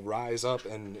out will rise up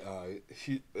and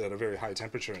heat at a very high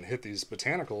temperature and hit these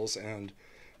botanicals and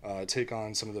take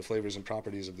on some of the flavors and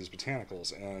properties of these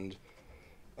botanicals, and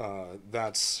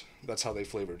that's how they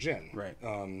flavor gin. Right.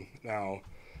 Now,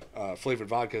 flavored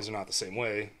vodkas are not the same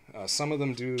way. Some of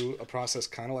them do a process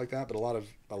kind of like that, but a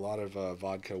lot of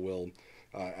vodka will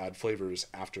add flavors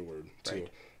afterward too.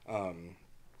 Right.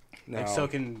 Now,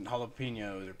 soaking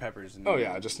jalapenos or peppers.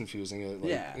 Just infusing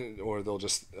it. Or they'll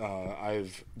just.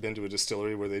 I've been to a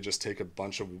distillery where they just take a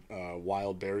bunch of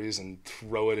wild berries and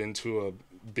throw it into a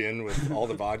bin with all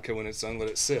the vodka when it's done. Let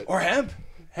it sit. Or hemp.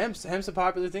 Hemp's a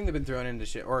popular thing they've been throwing into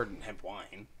shit. Or hemp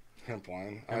wine. Hemp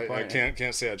wine. I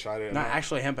can't say I tried it. Not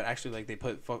actually hemp, but actually they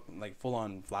put full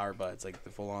on flower buds, the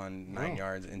full on 9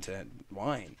 yards into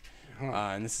wine.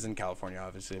 And this is in California,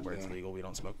 obviously, where it's legal. We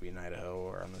don't smoke weed in Idaho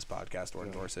or on this podcast or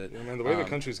endorse it. Yeah, man, the way the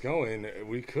country's going,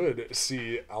 we could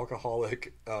see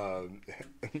alcoholic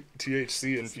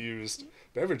THC-infused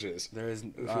beverages. There is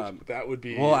that would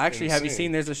be well, actually, insane. have you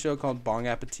seen? There's a show called Bong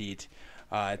Appetit.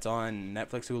 It's on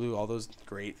Netflix, Hulu, all those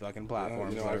great fucking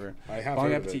platforms, whatever. I have Bong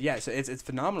heard of Appetit, it. yeah. So it's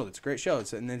phenomenal. It's a great show.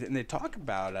 And they talk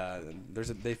about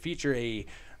they feature a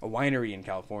winery in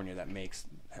California that makes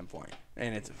hemp wine,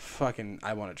 and it's fucking.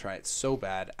 I want to try it so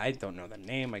bad. I don't know the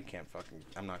name.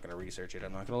 I'm not gonna research it.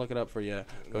 I'm not gonna look it up for you.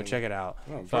 Go check it out.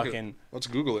 Oh, fucking. Let's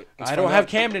Google it. Let's I don't find have out.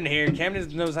 Camden here.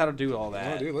 Camden knows how to do all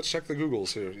that. Oh, dude, let's check the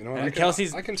Googles here. You know, And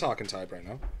I can talk and type right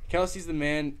now. Kelsey's the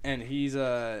man, and he's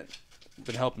been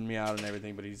helping me out and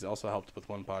everything, but he's also helped with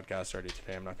one podcast already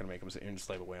today. I'm not gonna make him sit here and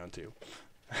slave away on two.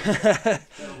 It's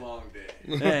been a long day.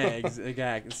 Yeah,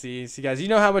 exactly. See, guys, you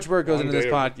know how much work goes Long into this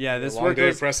day pod. of- Yeah, this long work day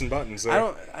of goes. pressing buttons.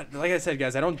 Like I said,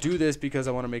 guys, I don't do this because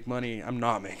I want to make money. I'm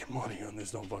not making money on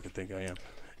this. Don't fucking think I am.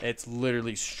 It's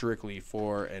literally strictly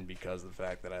for and because of the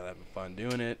fact that I have fun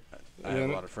doing it. I have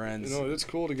a lot of friends. You know, it's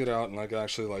cool to get out and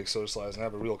actually socialize and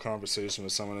have a real conversation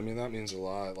with someone. I mean, that means a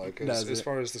lot. As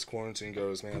far as this quarantine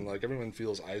goes, man, everyone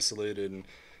feels isolated, and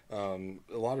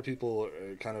a lot of people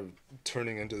are kind of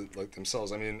turning into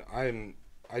themselves. I mean,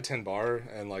 I tend bar,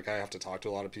 and I have to talk to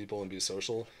a lot of people and be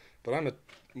social, but I'm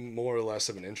more or less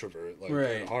of an introvert,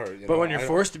 right. at heart. But when you're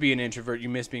forced to be an introvert, you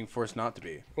miss being forced not to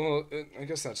be. Well, I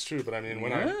guess that's true, but I mean,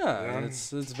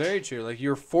 it's very true.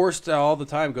 You're forced to all the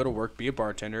time go to work, be a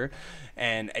bartender,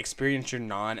 and experience your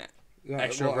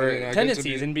extrovert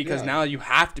tendencies, and because now you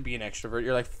have to be an extrovert,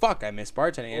 you're like, fuck, I miss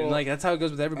bartending, and that's how it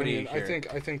goes with everybody. I mean,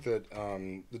 I think that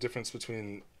the difference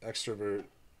between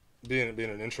being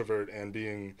an introvert and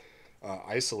being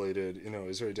isolated,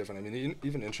 is very different. I mean,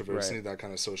 even introverts need that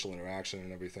kind of social interaction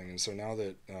and everything. And so now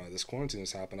that this quarantine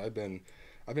has happened, I've been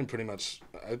pretty much.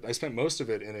 I spent most of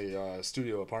it in a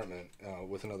studio apartment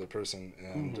with another person,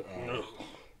 and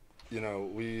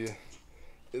we.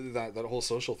 That whole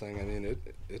social thing, I mean,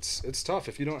 it's tough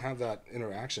if you don't have that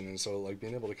interaction, and so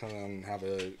being able to come out and have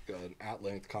an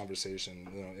at-length conversation,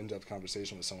 in-depth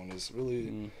conversation with someone is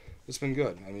really, it's been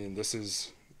good. I mean, this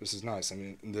is nice. I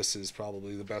mean, this is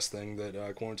probably the best thing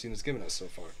that quarantine has given us so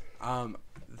far.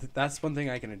 That's one thing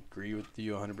I can agree with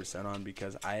you 100% on,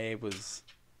 because I was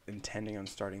intending on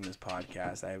starting this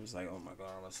podcast. I was like, oh my god,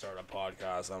 I'm gonna start a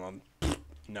podcast.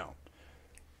 No.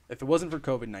 If it wasn't for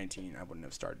COVID-19, I wouldn't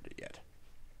have started it yet.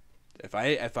 If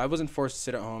I wasn't forced to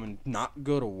sit at home and not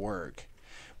go to work,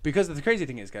 because the crazy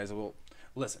thing is, guys, well,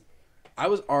 listen, I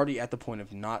was already at the point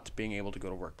of not being able to go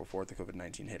to work before the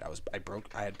COVID-19 hit.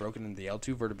 I had broken the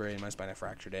L2 vertebrae in my spine. I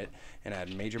fractured it, and I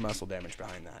had major muscle damage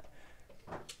behind that.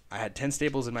 I had 10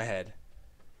 staples in my head,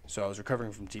 so I was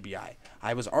recovering from TBI.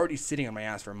 I was already sitting on my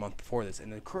ass for a month before this,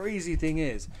 and the crazy thing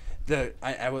is,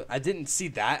 I didn't see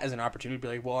that as an opportunity to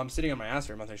be like, well, I'm sitting on my ass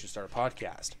for a month, I should start a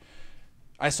podcast.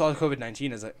 I saw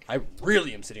COVID-19 as I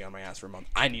really am sitting on my ass for a month.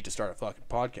 I need to start a fucking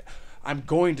podcast. I'm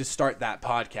going to start that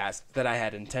podcast that I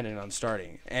had intended on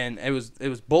starting. And it was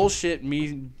bullshit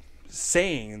me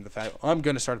saying the fact I'm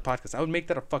going to start a podcast. I would make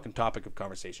that a fucking topic of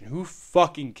conversation. Who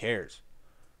fucking cares?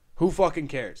 Who fucking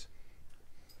cares?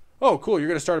 Oh, cool, you're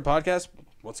going to start a podcast?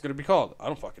 What's it going to be called? I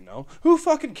don't fucking know. Who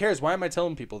fucking cares? Why am I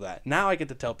telling people that? Now I get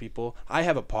to tell people I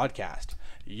have a podcast.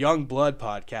 Young Blood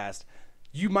Podcast.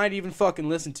 You might even fucking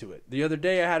listen to it. The other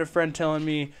day I had a friend telling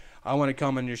me, I want to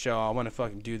come on your show. I want to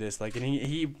fucking do this. And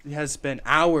he has spent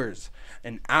hours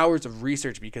and hours of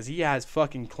research, because he has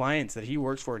fucking clients that he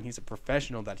works for, and he's a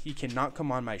professional, that he cannot come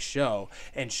on my show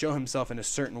and show himself in a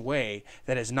certain way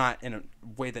that is not in a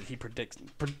way that he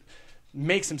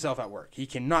makes himself at work. He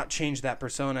cannot change that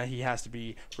persona. He has to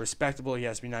be respectable. He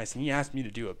has to be nice. And he asked me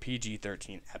to do a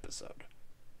PG-13 episode.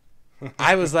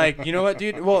 I was like, you know what,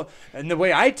 dude? Well, and the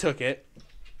way I took it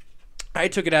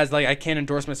as I can't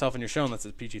endorse myself on your show unless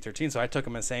it's PG-13. So I took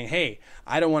him as saying, hey,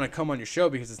 I don't want to come on your show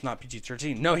because it's not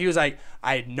PG-13. No, he was like,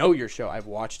 I know your show. I've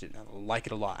watched it and I like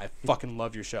it a lot. I fucking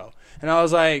love your show. And I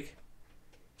was like,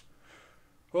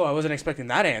 well, I wasn't expecting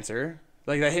that answer.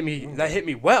 That hit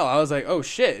me well. I was like, oh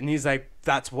shit. And he's like,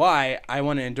 that's why I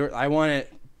want to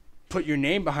put your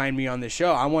name behind me on this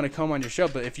show. I want to come on your show,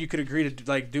 but if you could agree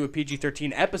to do a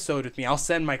PG-13 episode with me, I'll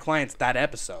send my clients that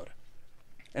episode,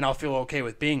 and I'll feel okay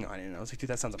with being on it. And I was like, dude,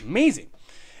 that sounds amazing.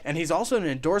 And he's also an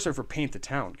endorser for Paint the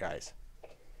Town, guys.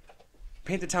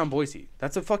 Paint the Town Boise.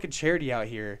 That's a fucking charity out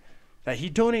here that he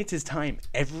donates his time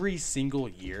every single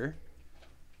year,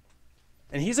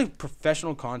 and he's a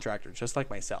professional contractor just like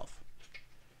myself.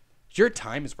 Your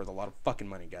time is worth a lot of fucking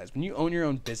money, guys. When you own your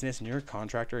own business and you're a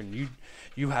contractor and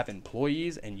you have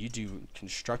employees and you do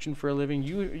construction for a living,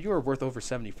 you are worth over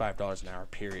 $75 an hour,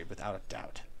 period, without a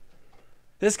doubt.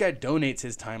 This guy donates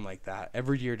his time like that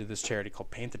every year to this charity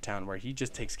called Paint the Town, where he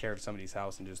just takes care of somebody's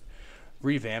house and just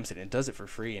revamps it and does it for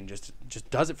free and just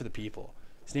does it for the people.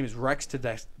 His name is Rex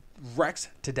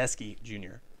Tedeschi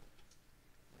Jr.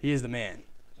 He is the man,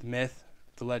 the myth,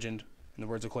 the legend, in the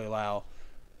words of Clay Lyle.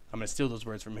 I'm going to steal those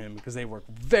words from him because they work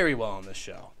very well on this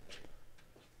show.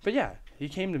 But yeah, he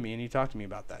came to me and he talked to me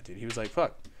about that, dude. He was like,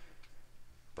 fuck,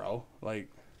 bro, like,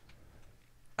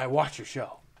 I watch your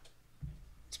show.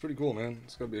 It's pretty cool, man.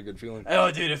 It's got to be a good feeling. Oh,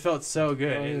 dude, it felt so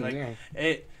good. I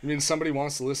mean, somebody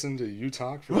wants to listen to you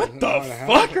talk for what the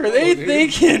fuck are they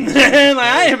thinking, man? Like,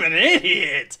 I am an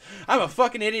idiot. I'm a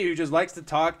fucking idiot who just likes to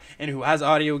talk and who has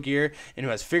audio gear and who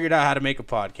has figured out how to make a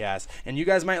podcast. And you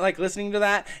guys might like listening to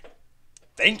that.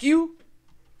 Thank you.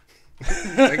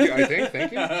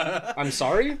 Thank you. I'm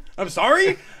sorry. I'm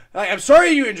sorry. I'm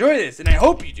sorry you enjoy this, and I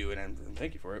hope you do, and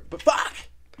thank you for it. But fuck,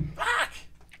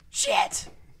 shit.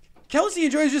 Kelsey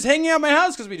enjoys just hanging out at my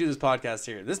house because we do this podcast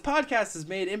here. This podcast has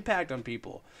made impact on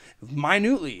people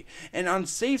minutely. And on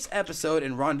Safe's episode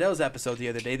and Rondell's episode the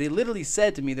other day, they literally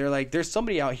said to me, they're like, there's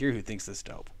somebody out here who thinks this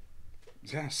dope.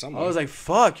 Yeah, someone. I was like,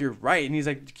 fuck, you're right. And he's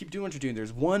like, keep doing what you're doing.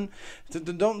 There's one,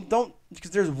 don't,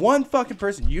 because there's one fucking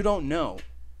person you don't know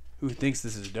who thinks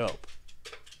this is dope.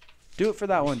 Do it for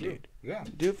that one dude. Yeah.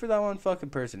 Do it for that one fucking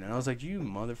person. And I was like, you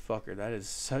motherfucker, that is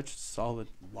such solid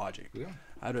logic. Yeah.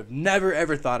 I would have never,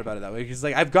 ever thought about it that way. Because,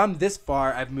 like, I've gone this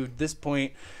far. I've moved this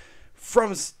point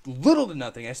from little to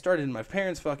nothing. I started in my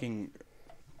parents' fucking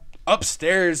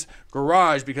upstairs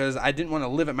garage because I didn't want to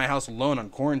live at my house alone on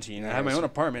quarantine. I had my own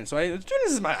apartment. So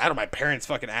this is out of my parents'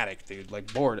 fucking attic, dude.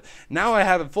 Like, bored. Now I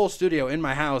have a full studio in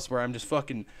my house where I'm just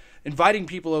fucking inviting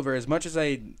people over as much as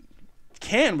I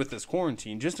can with this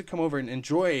quarantine, just to come over and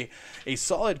enjoy a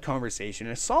solid conversation,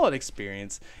 a solid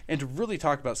experience, and to really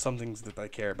talk about some things that I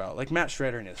care about, like Matt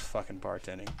Stredder and his fucking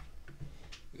bartending.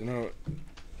 You know,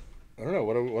 I don't know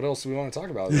what else do we want to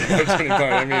talk about.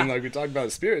 I mean, like, we talked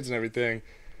about spirits and everything.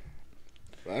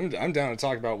 I'm down to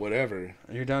talk about whatever.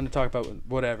 You're down to talk about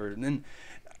whatever. And then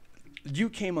you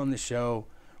came on the show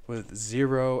with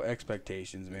zero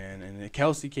expectations, man, and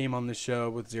Kelsey came on the show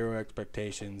with zero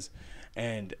expectations.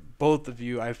 And both of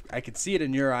you, I could see it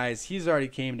in your eyes. He's already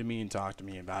came to me and talked to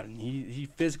me about it. And he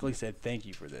physically said, thank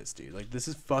you for this, dude. Like, this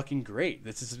is fucking great.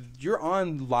 You're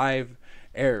on live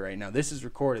air right now. This is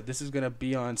recorded. This is going to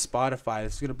be on Spotify.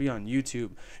 This is going to be on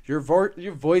YouTube. Your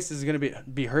voice is going to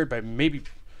be heard by maybe,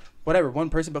 whatever, one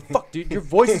person. But fuck, dude, your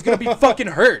voice is going to be fucking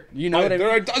heard. You know what I mean? There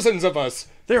are dozens of us.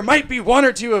 There might be one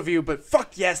or two of you, but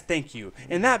fuck yes, thank you.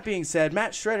 And that being said,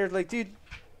 Matt Stredder, like, dude,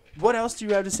 what else do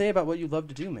you have to say about what you love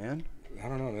to do, man? I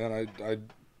don't know, man. I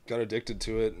got addicted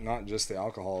to it, not just the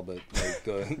alcohol, but like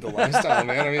the lifestyle,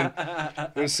 man. I mean,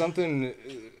 there's something.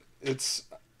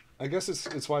 I guess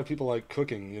it's why people like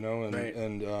cooking, you know, and right.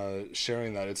 and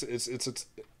sharing that. It's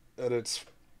at its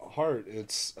heart,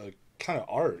 it's a kind of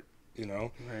art, you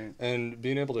know, right. And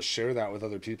being able to share that with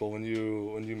other people when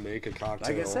you make a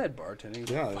cocktail. Like I said, bartending.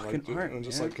 Yeah, fucking like art, and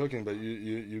just man. like cooking, but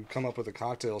you come up with a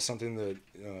cocktail, something that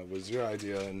was your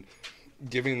idea, and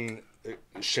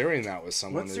sharing that with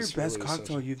someone. What's your best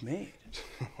cocktail you've made?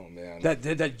 Oh man,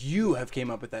 that you have came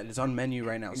up with that is on menu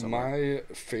right now somewhere.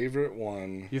 My favorite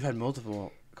one. You've had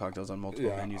multiple cocktails on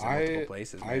multiple menus in multiple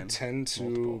places. Man. I tend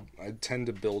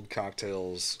to build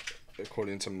cocktails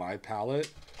according to my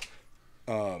palate.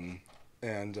 And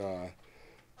are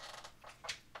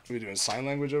we doing sign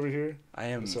language over here? I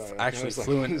am Sorry, actually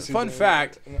fluent. Fun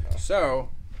fact. So,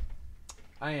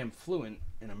 I am fluent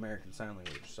in American Sign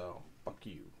Language. So, fuck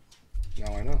you.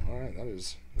 Now I know. All right, that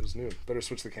is new. Better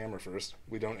switch the camera first.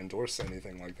 We don't endorse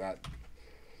anything like that.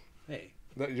 Hey.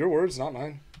 Your words, not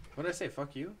mine. What did I say?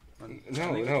 Fuck you?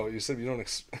 No. You said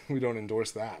we don't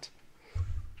endorse that.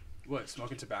 What?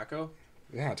 Smoking tobacco?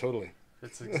 Yeah, totally.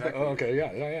 That's exactly. Oh, okay.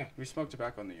 Yeah. We smoke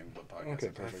tobacco on the YoungBlood podcast. Okay,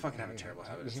 perfect. I fucking have a terrible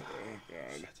habit. Oh,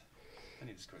 God. Shit. I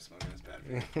need to quit smoking. It's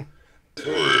bad for me.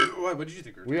 What did you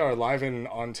think? We are live in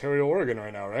Ontario, Oregon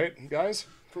right now, right, guys?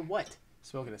 For what?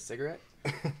 Smoking a cigarette?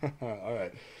 All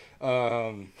right.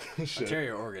 Shit.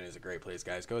 Ontario, Oregon is a great place,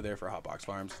 guys. Go there for Hotbox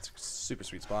Farms. It's a super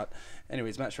sweet spot.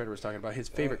 Anyways, Matt Stredder was talking about his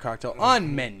favorite cocktail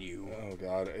on menu. Oh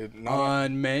God!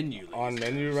 On menu. On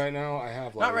menu right now, I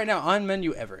have like, not right now. On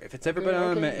menu ever. If it's ever been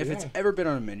on a it's ever been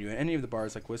on a menu in any of the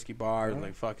bars, like Whiskey Bar,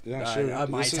 like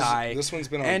Mai Tai. This one's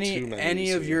been on 2 menus.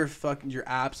 Any of your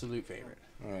absolute favorite.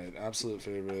 All right, absolute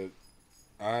favorite.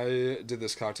 I did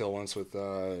this cocktail once with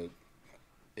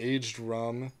aged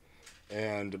rum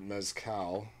and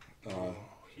mezcal.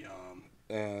 Yum.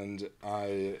 And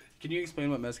Can you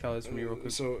explain what mezcal is for me real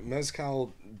quick? So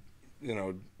mezcal,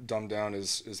 dumbed down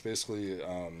is basically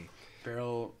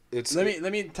Barrel. It's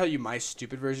let me tell you my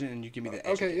stupid version, and you give me the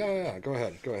okay. Yeah. Go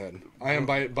ahead. I am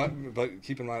but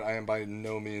keep in mind I am by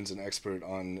no means an expert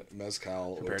on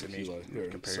mezcal or tequila.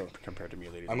 Compared to me,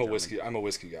 ladies. I'm a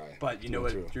whiskey guy. But you know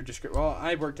what? You're just well.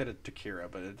 I worked at a tequila,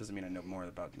 but it doesn't mean I know more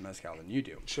about mezcal than you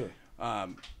do. Sure.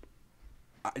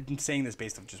 I'm saying this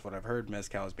based on just what I've heard.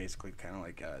 Mezcal is basically kind of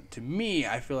like, to me,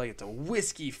 I feel like it's a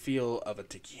whiskey feel of a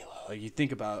tequila. Like you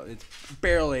think about it's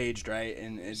barrel aged, right?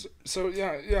 And it's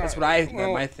yeah. That's what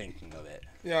my thinking of it.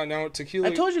 Yeah. Now tequila.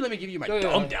 I told you, let me give you my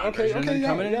dumbed down version. Okay.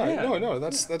 Yeah. No.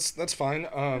 That's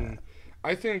fine.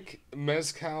 I think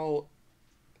mezcal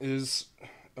is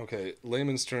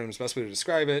layman's terms. Best way to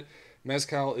describe it.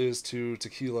 Mezcal is to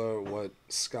tequila what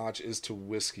Scotch is to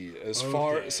whiskey.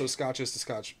 So Scotch is to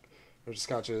Scotch. Or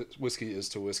whiskey is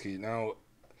to whiskey. Now,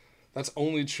 that's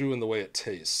only true in the way it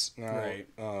tastes. Now, right.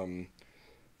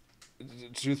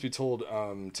 Truth be told,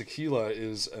 tequila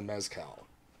is a mezcal.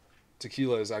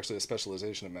 Tequila is actually a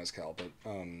specialization of mezcal, but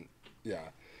yeah.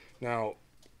 Now,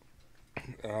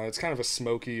 it's kind of a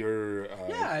smokier.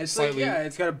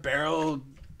 It's got a barrel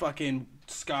fucking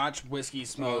Scotch whiskey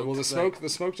smoke. Well, the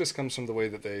smoke just comes from the way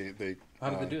that they. How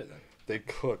do they do it then? They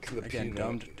cook the Again, pinot.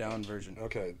 dumbed down version.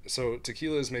 Okay, so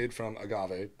tequila is made from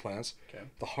agave plants. Okay.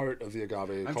 The heart of the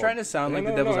agave. I'm trying to sound like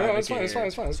the devil's advocate.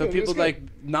 It's fine. So people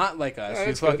not like us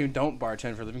who fucking don't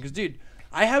bartend for a living. Because, dude,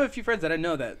 I have a few friends that I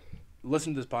know that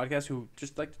listen to this podcast who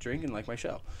just like to drink and like my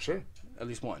show. Sure. At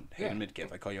least one. Hey,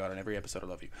 Midgiff. I call you out on every episode. I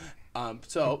love you.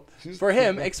 So for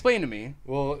him, explain to me.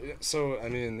 Well, so I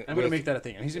mean, I'm gonna make that a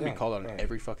thing, and he's gonna be called out on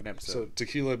every fucking episode. So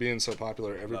tequila being so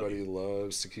popular, everybody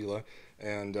loves tequila,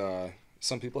 and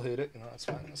some people hate it. That's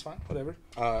fine. Whatever.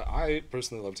 I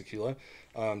personally love tequila.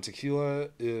 Tequila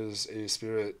is a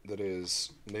spirit that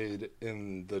is made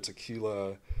in the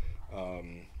tequila.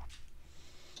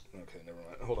 Okay, never mind.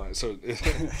 Hold on. So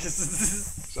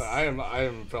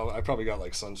I probably got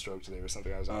like sunstroke today or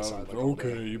something. I was outside.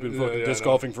 You've been fucking disc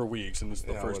golfing for weeks, and this is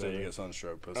the first day you get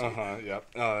sunstroke. Pussy. Yeah.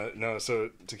 No. So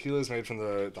tequila is made from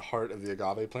the heart of the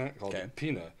agave plant called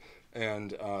pinot,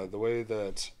 and the way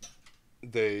that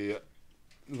they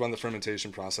run the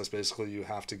fermentation process, basically, you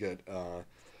have to get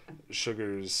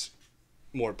sugars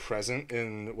more present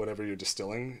in whatever you're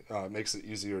distilling. It makes it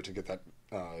easier to get that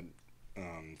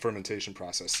fermentation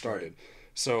process started. Right.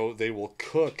 So they will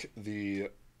cook the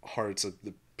hearts of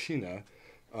the pinot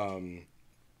and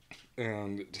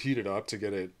heat it up to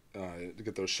get it to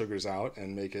get those sugars out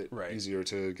and make it easier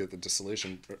to get the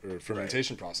distillation or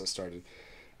fermentation process started.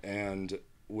 And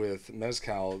with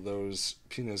mezcal, those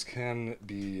pinots can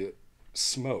be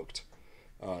smoked.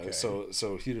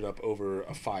 So heated up over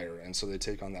a fire, and so they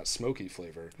take on that smoky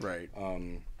flavor. Right.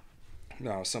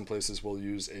 Now some places will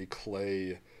use a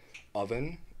clay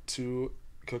oven to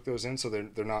cook those in, so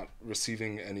they're not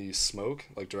receiving any smoke,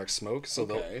 like direct smoke. So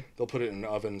they'll put it in an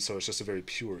oven, so it's just a very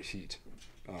pure heat.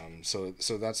 So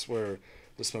that's where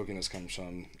the smokiness comes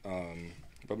from.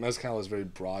 But mezcal is a very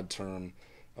broad term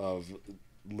of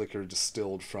liquor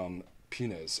distilled from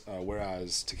pinots,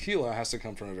 whereas tequila has to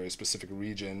come from a very specific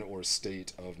region or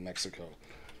state of Mexico.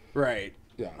 Right.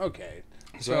 Yeah. Okay.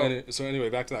 So anyway,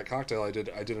 back to that cocktail. I did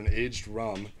an aged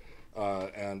rum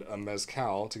and a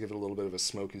mezcal to give it a little bit of a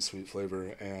smoky, sweet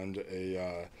flavor, and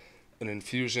an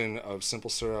infusion of simple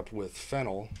syrup with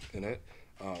fennel in it,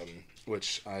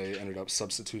 which I ended up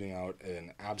substituting out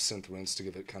an absinthe rinse to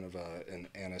give it kind of an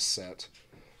anisette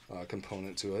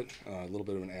component to it, a little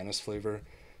bit of an anise flavor.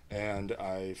 And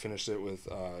I finished it with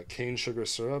cane sugar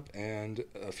syrup and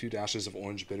a few dashes of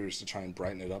orange bitters to try and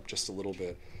brighten it up just a little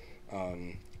bit.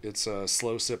 It's a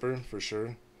slow sipper for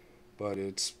sure, but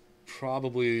it's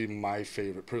probably my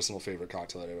personal favorite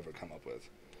cocktail that I've ever come up with.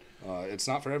 It's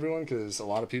not for everyone because a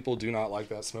lot of people do not like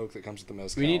that smoke that comes with the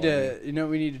mezcal. We need to, what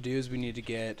we need to do is we need to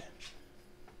get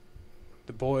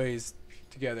the boys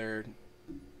together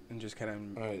and just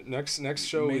kind of. All right, next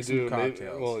show we do.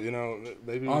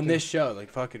 Maybe on this show, like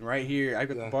fucking right here. I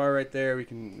got the bar right there. We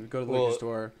go to the liquor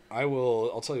store.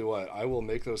 I'll tell you what. I will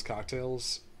make those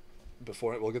cocktails.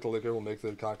 We'll get the liquor, we'll make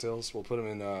the cocktails, we'll put them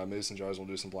in mason jars, we'll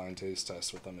do some blind taste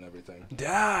tests with them and everything.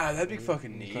 Yeah, that'd be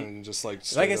fucking neat. Kind of just like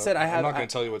I said, I'm not going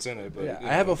to tell you what's in it, but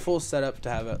I have a full setup to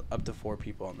have up to 4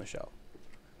 people on the show.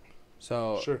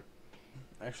 So sure.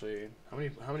 Actually, how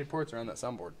many ports are on that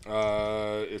soundboard?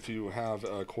 If you have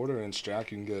a 1/4-inch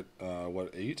jack, you can get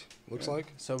 8 looks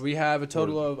like. So we have a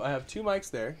total of I have 2 mics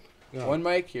there, 1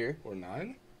 mic here, or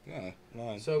 9. Yeah,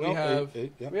 9. So we have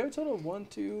 8, yeah. We have a total of 1,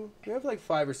 2. We have like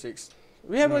 5 or 6.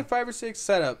 We have like 5 or 6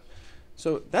 set up.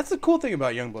 So that's the cool thing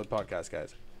about YoungBlood Podcast,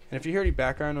 guys. And if you hear any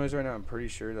background noise right now, I'm pretty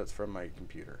sure that's from my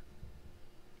computer.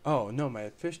 Oh, no, my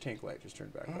fish tank light just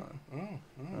turned back on.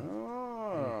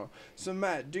 Oh. So,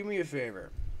 Matt, do me a favor.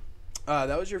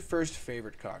 That was your first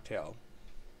favorite cocktail.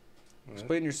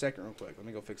 Explain your second real quick. Let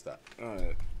me go fix that. All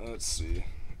right, let's see.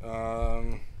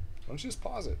 Why don't you just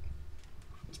pause it?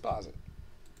 Just pause it.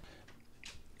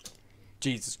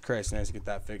 Jesus Christ, nice to get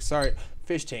that fixed. Sorry,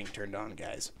 fish tank turned on,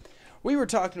 guys. We were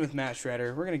talking with Matt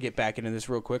Stredder. We're going to get back into this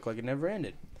real quick like it never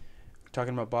ended. We're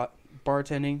talking about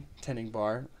bartending, tending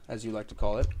bar, as you like to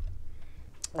call it.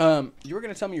 You were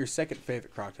going to tell me your second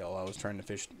favorite cocktail. I was trying to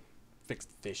fix the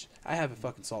fish. I have a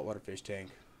fucking saltwater fish tank.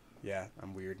 Yeah,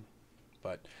 I'm weird.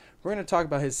 But we're going to talk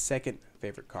about his second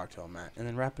favorite cocktail, Matt, and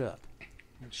then wrap it up.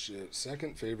 Shit,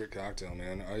 second favorite cocktail,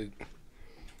 man.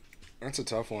 That's a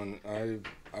tough one.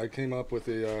 I came up with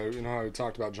a you know how I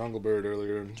talked about Jungle Bird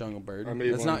earlier. Jungle Bird. I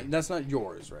made that's not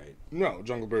yours, right? No,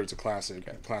 Jungle Bird's a classic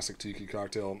tiki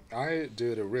cocktail. I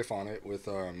did a riff on it with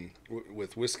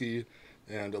whiskey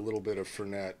and a little bit of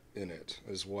Fernet in it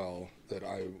as well that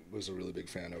I was a really big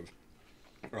fan of.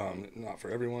 Not for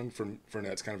everyone.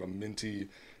 Fernet's kind of a minty,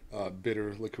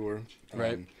 bitter liqueur.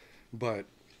 Right. But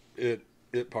it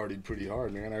partied pretty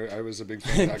hard, man. I was a big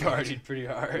fan of that. Partied pretty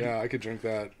hard. Yeah, I could drink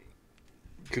that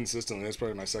consistently. That's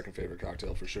probably my second favorite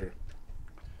cocktail for sure.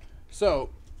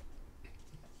 So,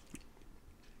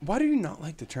 why do you not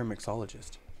like the term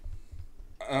mixologist?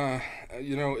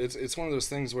 You know, it's one of those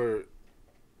things where,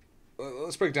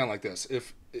 let's break it down like this.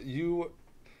 If you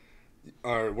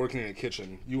are working in a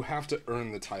kitchen, you have to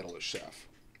earn the title of chef,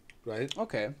 right?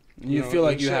 Okay. You feel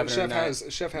like you have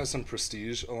chef has some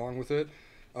prestige along with it.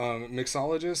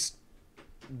 Mixologist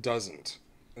doesn't.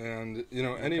 And, you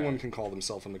know, anyone can call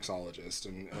themselves a mixologist.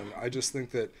 And I just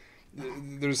think that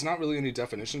there's not really any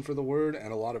definition for the word,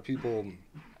 and a lot of people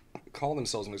call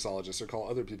themselves mixologists or call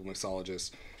other people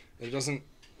mixologists. It doesn't...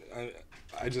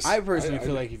 I personally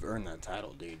feel like you've earned that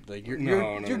title, dude. Like you're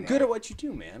good at what you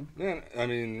do, man. Man, I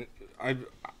mean,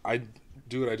 I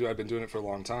do what I do. I've been doing it for a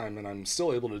long time, and I'm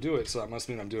still able to do it. So that must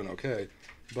mean I'm doing okay.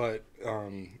 But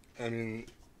I mean,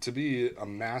 to be a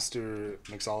master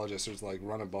mixologist or to like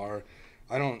run a bar,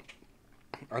 I don't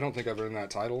think I've earned that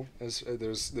title.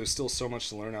 There's still so much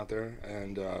to learn out there,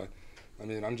 and I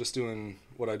mean, I'm just doing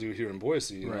what I do here in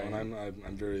Boise, you know, and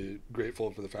I'm very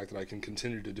grateful for the fact that I can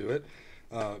continue to do it.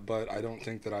 But I don't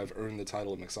think that I've earned the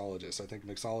title of mixologist. I think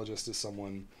mixologist is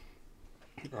someone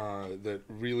that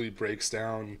really breaks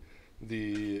down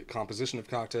the composition of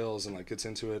cocktails and like gets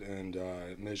into it and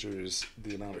measures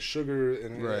the amount of sugar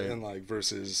in it and like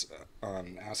versus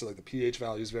acid, like the pH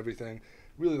values of everything.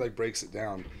 Really like breaks it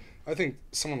down. I think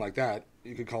someone like that,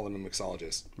 you could call them a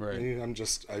mixologist. Right. I mean, I'm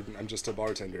just a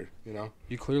bartender, you know.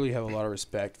 You clearly have a lot of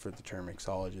respect for the term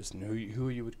mixologist and who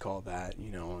you would call that, you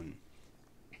know. And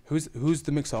who's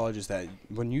the mixologist that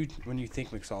when you think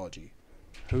mixology,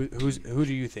 who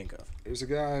do you think of? There's a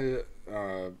guy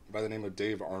by the name of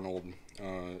Dave Arnold.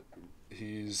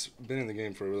 He's been in the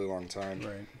game for a really long time.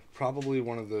 Right. Probably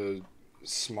one of the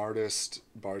smartest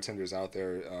bartenders out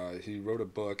there. He wrote a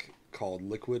book called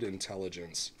Liquid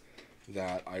Intelligence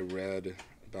that I read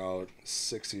about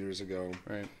 6 years ago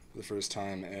for the first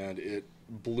time, and it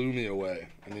blew me away.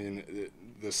 I mean,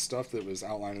 the stuff that was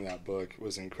outlined in that book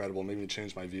was incredible. Made me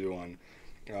change my view on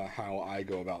how I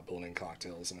go about building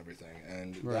cocktails and everything.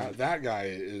 And that guy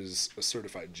is a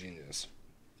certified genius.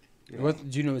 You know? What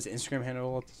do you know his Instagram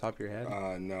handle off the top of your head?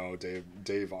 No,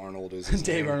 Dave Arnold is his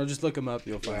Dave name. Arnold, just look him up,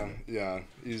 you'll find him. Yeah,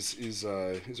 he's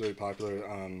very popular.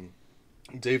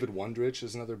 David Wondrich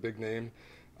is another big name.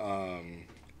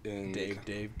 Dave.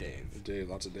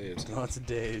 Lots of Daves. Lots of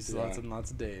Daves. Yeah.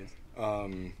 Lots of Daves.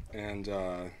 And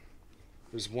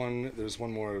there's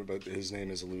one more, but his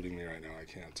name is eluding me right now. I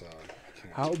can't.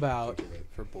 How about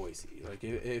for Boise? Like,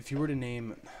 if you were to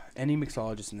name any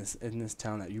mixologist in this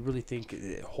town that you really think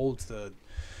it holds the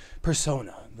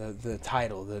persona, the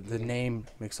title, the name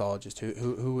mixologist,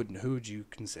 who would you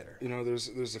consider? You know,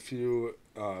 there's a few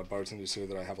bartenders here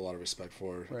that I have a lot of respect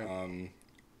for. Right.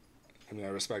 I mean, I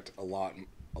respect a lot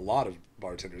of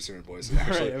bartenders here in Boise.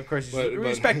 Actually. Right, of course, we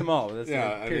respect them all. That's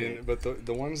I mean, but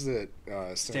the ones that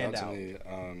stand out to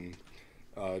me,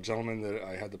 a gentleman that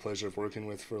I had the pleasure of working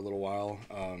with for a little while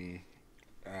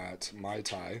at Mai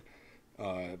Tai,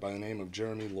 by the name of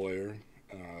Jeremy Lawyer,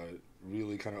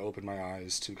 really kind of opened my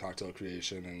eyes to cocktail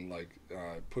creation and like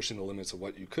pushing the limits of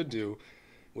what you could do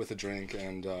with a drink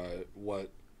and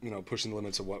pushing the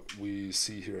limits of what we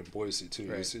see here in Boise too.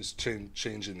 Right. Is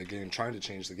changing the game, trying to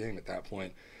change the game at that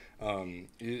point. It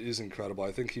is incredible.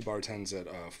 I think he bartends at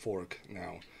Fork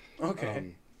now.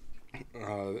 Okay.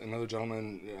 Another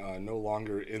gentleman no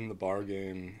longer in the bar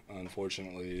game,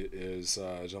 unfortunately, is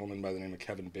a gentleman by the name of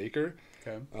Kevin Baker.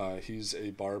 Okay. He's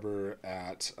a barber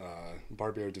at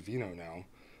Barbier Divino now,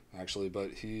 actually,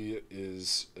 but he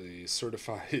is a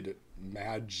certified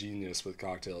mad genius with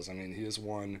cocktails. I mean, he has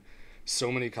won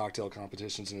so many cocktail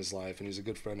competitions in his life, and he's a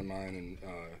good friend of mine and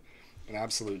an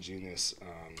absolute genius.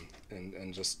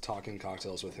 And just talking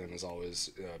cocktails with him is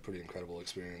always a pretty incredible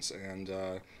experience. And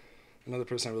another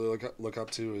person I really look up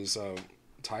to is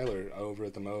Tyler over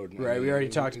at the Mode. Right, we already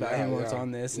talked about him once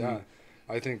on this. Yeah,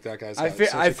 I think that guy's.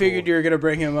 I figured you were gonna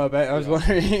bring him up. I was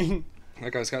wondering.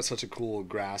 That guy's got such a cool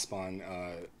grasp on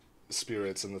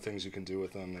spirits and the things you can do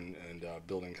with them, and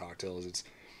building cocktails.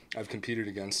 I've competed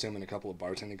against him in a couple of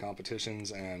bartending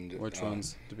competitions, and which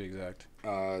ones to be exact?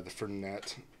 The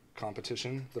Fernet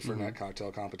competition, the Fernet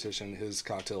cocktail competition. His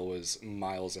cocktail was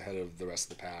miles ahead of the rest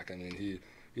of the pack. I mean,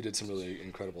 he did some really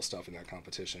incredible stuff in that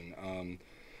competition,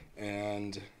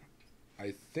 and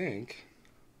I think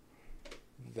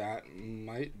that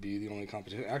might be the only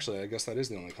competition. Actually, I guess that is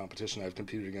the only competition I've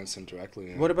competed against him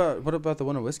directly in. What about the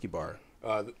one at Whiskey Bar?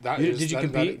 Did you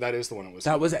compete? That is the one at Whiskey.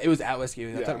 It was at Whiskey.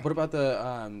 Yeah. What about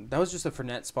the that was just a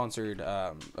Fernet sponsored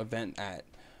event at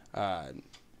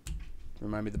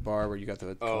remind me the bar where you got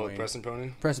the coin. Press and Pony.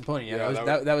 Press and Pony. Yeah,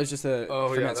 that was just a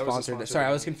Fernet sponsored. Sorry,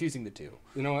 I was confusing the two.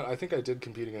 You know what? I think I did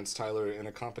compete against Tyler in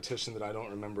a competition that I don't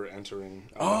remember entering.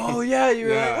 Oh yeah, you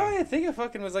were like, I think I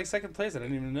fucking was like second place. I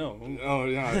didn't even know. Oh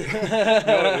yeah,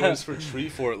 no, it was for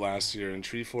Treefort last year, and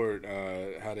Treefort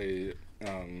had a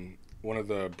one of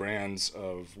the brands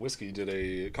of whiskey did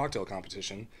a cocktail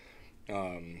competition.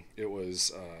 It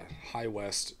was High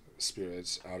West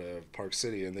Spirits out of Park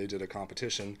City, and they did a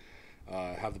competition.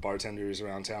 Have the bartenders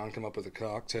around town come up with a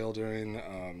cocktail during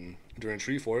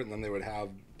Treefort, and then they would have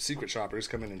secret shoppers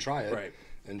come in and try it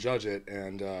and judge it.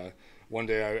 And one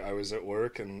day I was at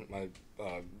work, and my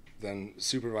then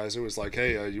supervisor was like,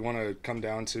 "Hey, you want to come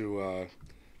down to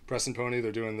Press and Pony?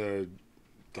 They're doing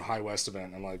the High West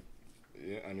event." I'm like,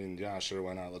 yeah, sure,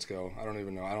 why not? Let's go. I don't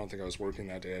even know. I don't think I was working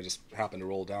that day. I just happened to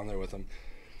roll down there with them.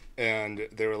 And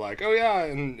they were like, "Oh yeah,"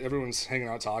 and everyone's hanging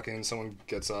out talking. Someone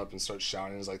gets up and starts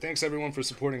shouting. He's like, "Thanks everyone for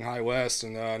supporting High West,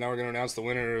 and now we're going to announce the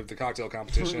winner of the cocktail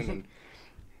competition." And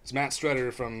it's Matt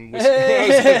Stredder from Whiskey.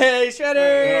 Hey,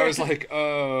 Stredder! And I was like,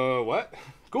 what?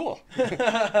 Cool.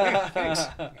 Yeah,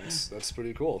 thanks. That's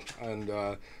pretty cool. And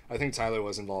I think Tyler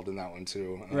was involved in that one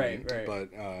too. Right.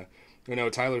 But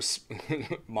Tyler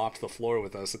mopped the floor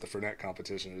with us at the Fernet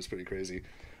competition. It was pretty crazy.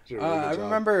 Really I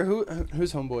remember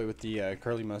who's homeboy with the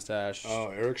curly mustache. Oh,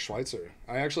 Eric Schweitzer.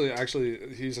 I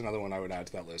actually he's another one I would add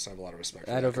to that list. I have a lot of respect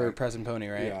for that over guy. Press and Pony,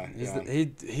 right? Yeah.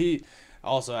 He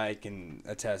also, I can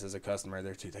attest as a customer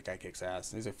there too. That guy kicks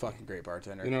ass. He's a fucking great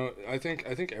bartender. I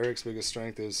think Eric's biggest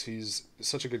strength is he's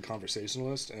such a good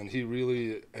conversationalist, and he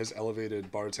really has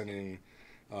elevated bartending.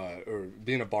 Or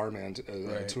being a barman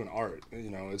to an art.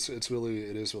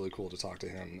 It is really cool to talk to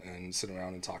him and sit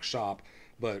around and talk shop.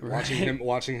 But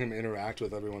watching him interact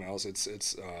with everyone else,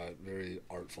 it's very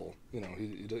artful. He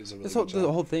does a really good job.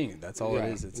 The whole thing. That's all it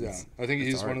is. I think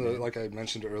he's art, one of the, like I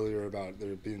mentioned earlier about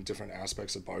there being different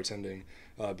aspects of bartending,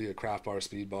 be a craft bar,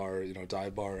 speed bar,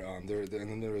 dive bar. And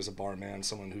then there is a barman,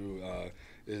 someone who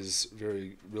is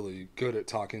really good at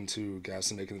talking to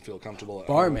guests and making them feel comfortable.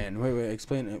 Barman. Wait.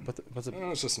 Explain it. What's it?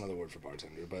 It's just another word for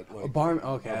bartender, but like a barman.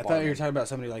 Okay, I thought you were talking about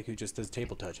somebody like who just does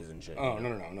table touches and shit. Oh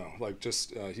no. Like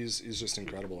just he's just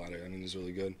incredible at it. I mean, he's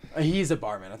really good. He's a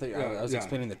barman. I thought I was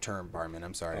explaining the term barman.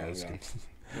 I'm sorry. He's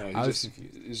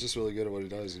just really good at what he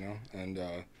does, and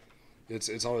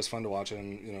it's always fun to watch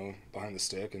him, behind the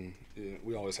stick, and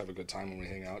we always have a good time when we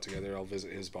hang out together. I'll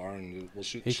visit his bar and we'll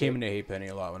shoot. He came into Halfpenny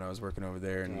a lot when I was working over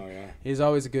there, and oh, yeah. He's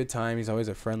always a good time. He's always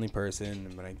a friendly person,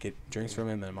 and when I get drinks from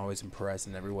him, I'm always impressed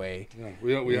in every way.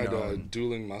 Yeah, we had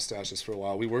dueling mustaches for a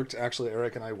while. We worked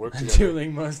Eric and I worked together.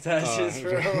 Dueling mustaches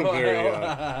for a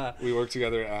while. We worked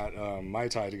together at Mai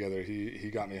Tai together. He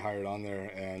got me hired on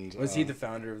there, and was he the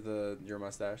founder of your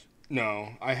mustache? No,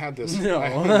 I had this.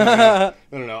 No.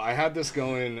 No. I had this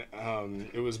going.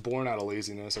 It was born out of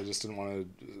laziness. I just didn't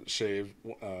want to shave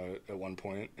at one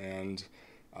point, and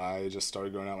I just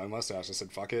started growing out my mustache. I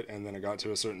said, fuck it. And then it got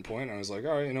to a certain point, and I was like,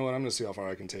 all right, you know what? I'm going to see how far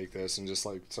I can take this, and just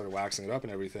like started waxing it up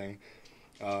and everything.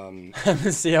 I'm going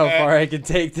to see how far I can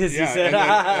take this, yeah, he said.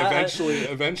 And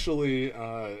then eventually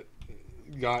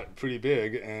got pretty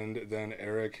big, and then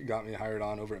Eric got me hired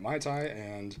on over at Mai Tai,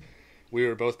 and we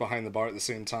were both behind the bar at the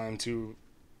same time, two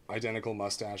identical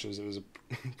mustaches. It was a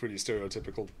pretty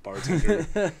stereotypical bartender.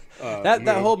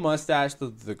 That whole mustache,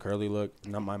 the curly look,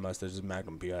 not my mustache, is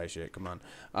Magnum PI shit, come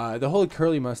on. The whole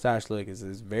curly mustache look is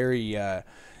very,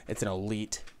 it's an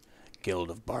elite Guild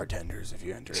of Bartenders if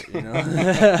you enter it,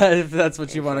 if that's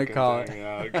what you want to call it.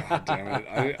 Yeah, God damn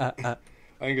it.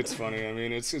 I think it's funny. I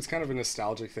mean, it's kind of a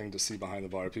nostalgic thing to see behind the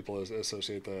bar. People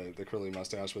associate the curly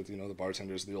mustache with, the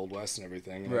bartenders of the Old West and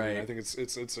everything. And right. I think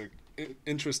it's a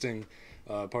interesting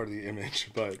part of the image,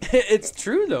 but it's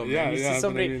true though, man. Yeah, You see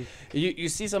somebody, I mean, you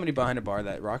see somebody behind a bar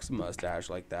that rocks a mustache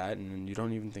like that, and you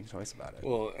don't even think twice about it.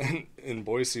 Well, in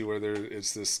Boise, where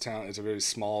it's this town, it's a very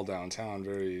small downtown,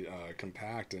 very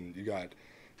compact, and you got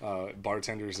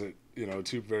bartenders at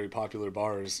two very popular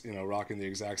bars, rocking the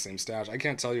exact same stash. I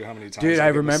can't tell you how many times. Dude, I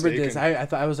remembered this. I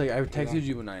thought I was like, I texted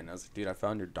you one night, and I was like, dude, I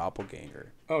found your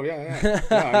doppelganger. Oh yeah.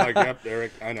 I'm like, yep,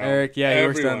 Eric. I know. Eric, yeah, he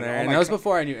works down there, and that was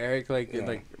before I knew Eric,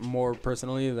 like more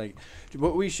personally. Like,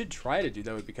 what we should try to do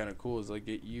that would be kind of cool is like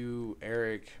get you,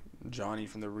 Eric, Johnny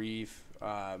from the Reef,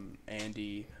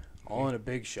 Andy, all in a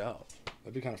big show.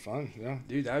 That'd be kind of fun. Yeah.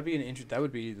 Dude, that would be that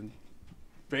would be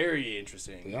very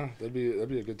interesting. Yeah, that'd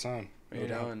be a good time.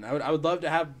 And I would love to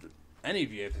have any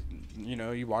of you. If,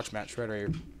 you watch Matt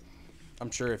Stredder,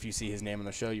 I'm sure if you see his name on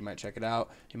the show, you might check it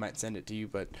out. He might send it to you.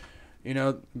 But,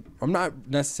 I'm not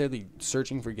necessarily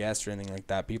searching for guests or anything like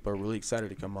that. People are really excited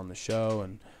to come on the show.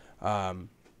 And,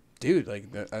 dude, like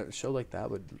a show like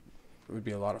that would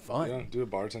be a lot of fun. Yeah, do a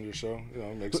bartender show.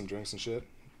 Make some drinks and shit.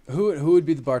 Who would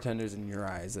be the bartenders in your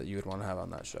eyes that you would want to have on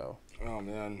that show? Oh,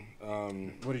 man.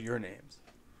 What are your names?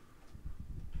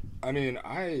 I mean,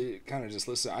 I kind of just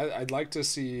listen. I'd like to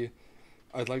see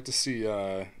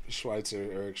Schweitzer,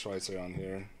 Eric Schweitzer on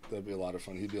here. That'd be a lot of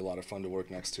fun. He'd be a lot of fun to work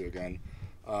next to again.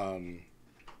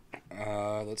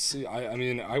 Let's see. I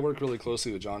mean, I work really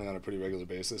closely with Johnny on a pretty regular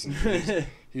basis, and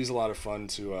he's a lot of fun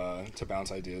to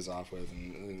bounce ideas off with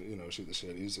and shoot the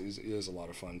shit. He is a lot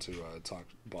of fun to talk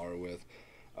bar with,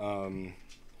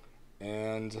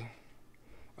 and.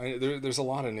 There's a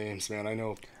lot of names, man. I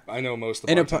know most of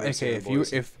the bartenders.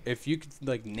 Okay, if you could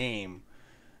like name,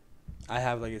 I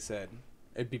have, like I said,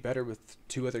 it'd be better with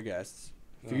two other guests.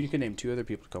 If you could name two other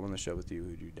people to come on the show with you,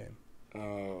 who'd you name?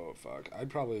 Oh fuck, I'd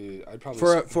probably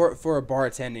for a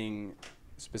bartending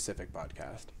specific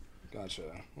podcast.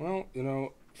 Gotcha. Well,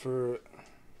 to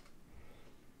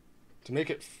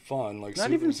make it fun, like not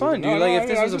even fun, dude. If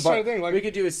this was a we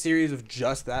could do a series of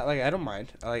just that. Like, I don't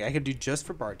mind. Like, I could do just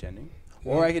for bartending.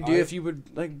 Or I could do if you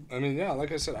would like. I mean, yeah,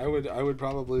 like I said, I would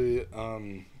probably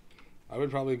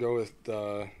go with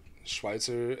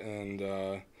Schweitzer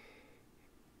and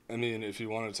I mean, if you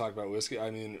want to talk about whiskey,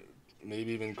 I mean,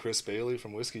 maybe even Chris Bailey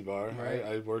from Whiskey Bar. Right.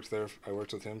 I worked there. I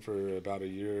worked with him for about a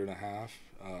year and a half,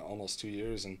 almost 2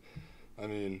 years, and I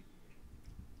mean,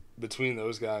 between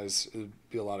those guys, it'd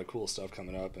be a lot of cool stuff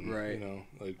coming up, and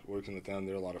like working with them,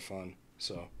 they're a lot of fun.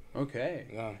 So. Okay.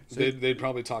 Yeah, so they'd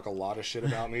probably talk a lot of shit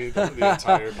about me the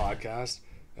entire podcast,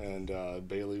 and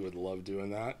Bailey would love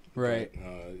doing that. Right.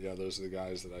 But, yeah, those are the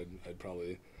guys that I'd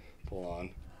probably pull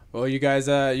on. Well, you guys,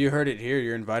 you heard it here.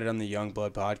 You're invited on the Young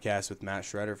Blood Podcast with Matt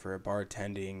Stredder for a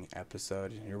bartending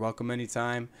episode. You're welcome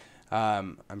anytime.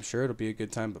 I'm sure it'll be a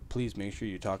good time, but please make sure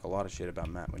you talk a lot of shit about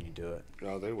Matt when you do it.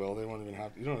 No, they will. They won't even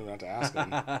have. You don't even have to ask them.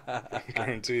 I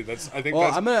guarantee.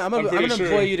 I'm gonna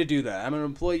employ you to do that. I'm gonna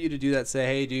employ you to do that. Say,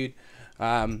 hey, dude,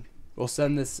 we'll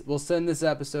send this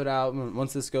episode out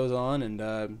once this goes on, and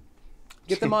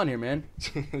get them on here, man.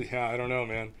 Yeah, I don't know,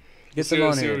 man. Get them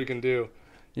on here. See what we can do.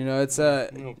 It's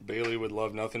Bailey would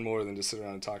love nothing more than to sit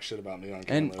around and talk shit about me on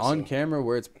camera. And on camera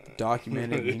where it's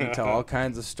documented, you can tell all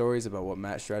kinds of stories about what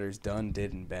Matt Stredder's done,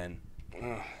 did, and been.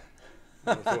 I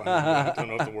don't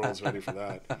know if the world's ready for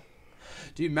that.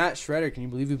 Dude, Matt Stredder, can you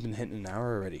believe we've been hitting an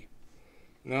hour already?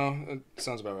 No, it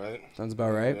sounds about right. Sounds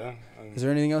about right? Yeah. Is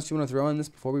there anything else you want to throw in this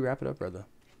before we wrap it up, brother?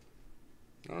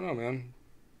 I don't know, man.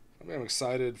 I mean, I'm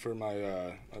excited for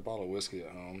my bottle of whiskey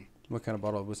at home. What kind of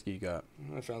bottle of whiskey you got?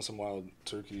 I found some Wild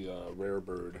Turkey Rare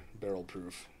Bird barrel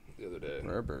proof the other day.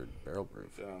 Rare Bird barrel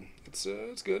proof. Yeah,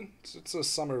 it's good. It's a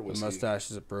summer whiskey. The mustache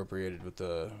is appropriated with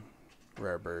the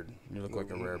Rare Bird. You look like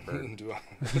a rare bird. Do I?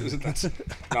 That's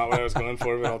not what I was going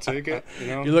for, but I'll take it.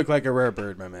 You look like a rare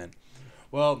bird, my man.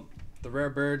 Well, the Rare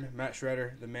Bird, Matt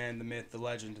Stredder, the man, the myth, the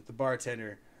legend, the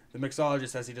bartender, the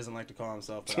mixologist, as he doesn't like to call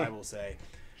himself, but I will say.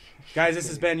 Guys, this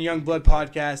has been Young Blood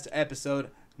Podcast, episode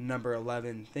number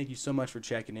 11. Thank you so much for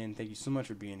checking in. Thank you so much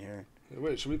for being here.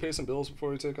 Wait, should we pay some bills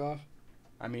before we take off?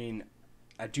 I mean,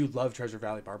 I do love Treasure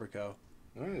Valley Barbacoa.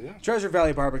 All right, yeah. Treasure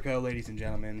Valley Barbacoa, ladies and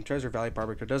gentlemen. Treasure Valley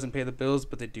Barbacoa doesn't pay the bills,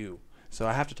 but they do. So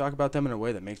I have to talk about them in a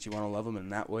way that makes you want to love them,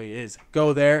 and that way is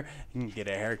go there and get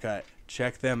a haircut.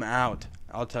 Check them out.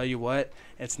 I'll tell you what,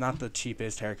 it's not the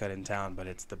cheapest haircut in town, but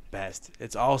it's the best.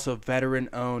 It's also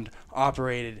veteran-owned,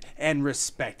 operated, and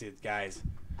respected, guys.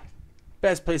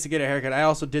 best place to get a haircut. I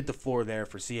also did the floor there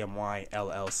for CMY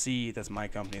LLC. That's my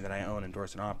company that I own,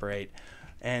 endorse, and operate.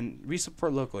 And we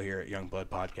support local here at Young Blood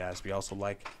Podcast. We also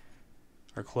like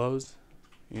our clothes.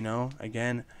 You know,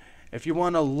 again, if you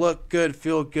want to look good,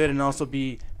 feel good, and also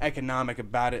be economic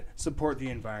about it, support the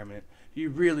environment, you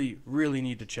really, really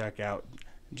need to check out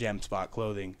Gem Spot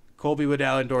Clothing. Colby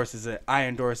Waddell endorses it. I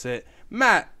endorse it.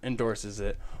 Matt endorses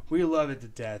it. We love it to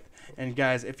death. And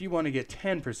guys, if you want to get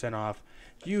 10% off,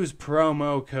 use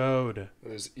promo code.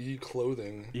 There's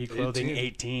eClothing. eClothing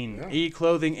 18. Yeah.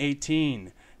 eClothing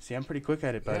 18. See, I'm pretty quick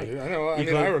at it, Yeah, buddy. dude, I know. I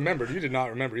mean, I remembered. You did not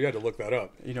remember. You had to look that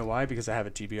up. You know why? Because I have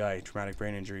a TBI, traumatic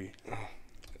brain injury.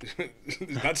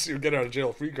 That's your get out of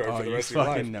jail free card for the rest of your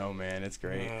life. No, man. It's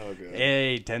great. Oh, God.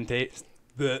 Hey,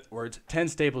 10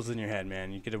 staples in your head,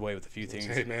 man. You get away with a few things.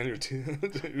 Hey, man, your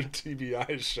TBI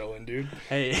is showing, dude.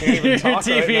 Hey, Can't even your talk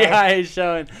right TBI now. is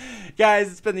showing.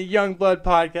 Guys, it's been the Young Blood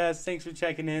Podcast. Thanks for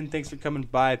checking in. Thanks for coming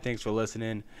by. Thanks for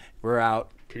listening. We're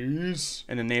out. Peace.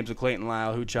 And the names of Clayton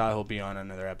Lyle, he'll be on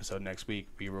another episode next week.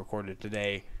 We recorded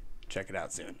today. Check it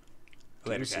out soon.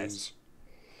 Later, guys. Deuces.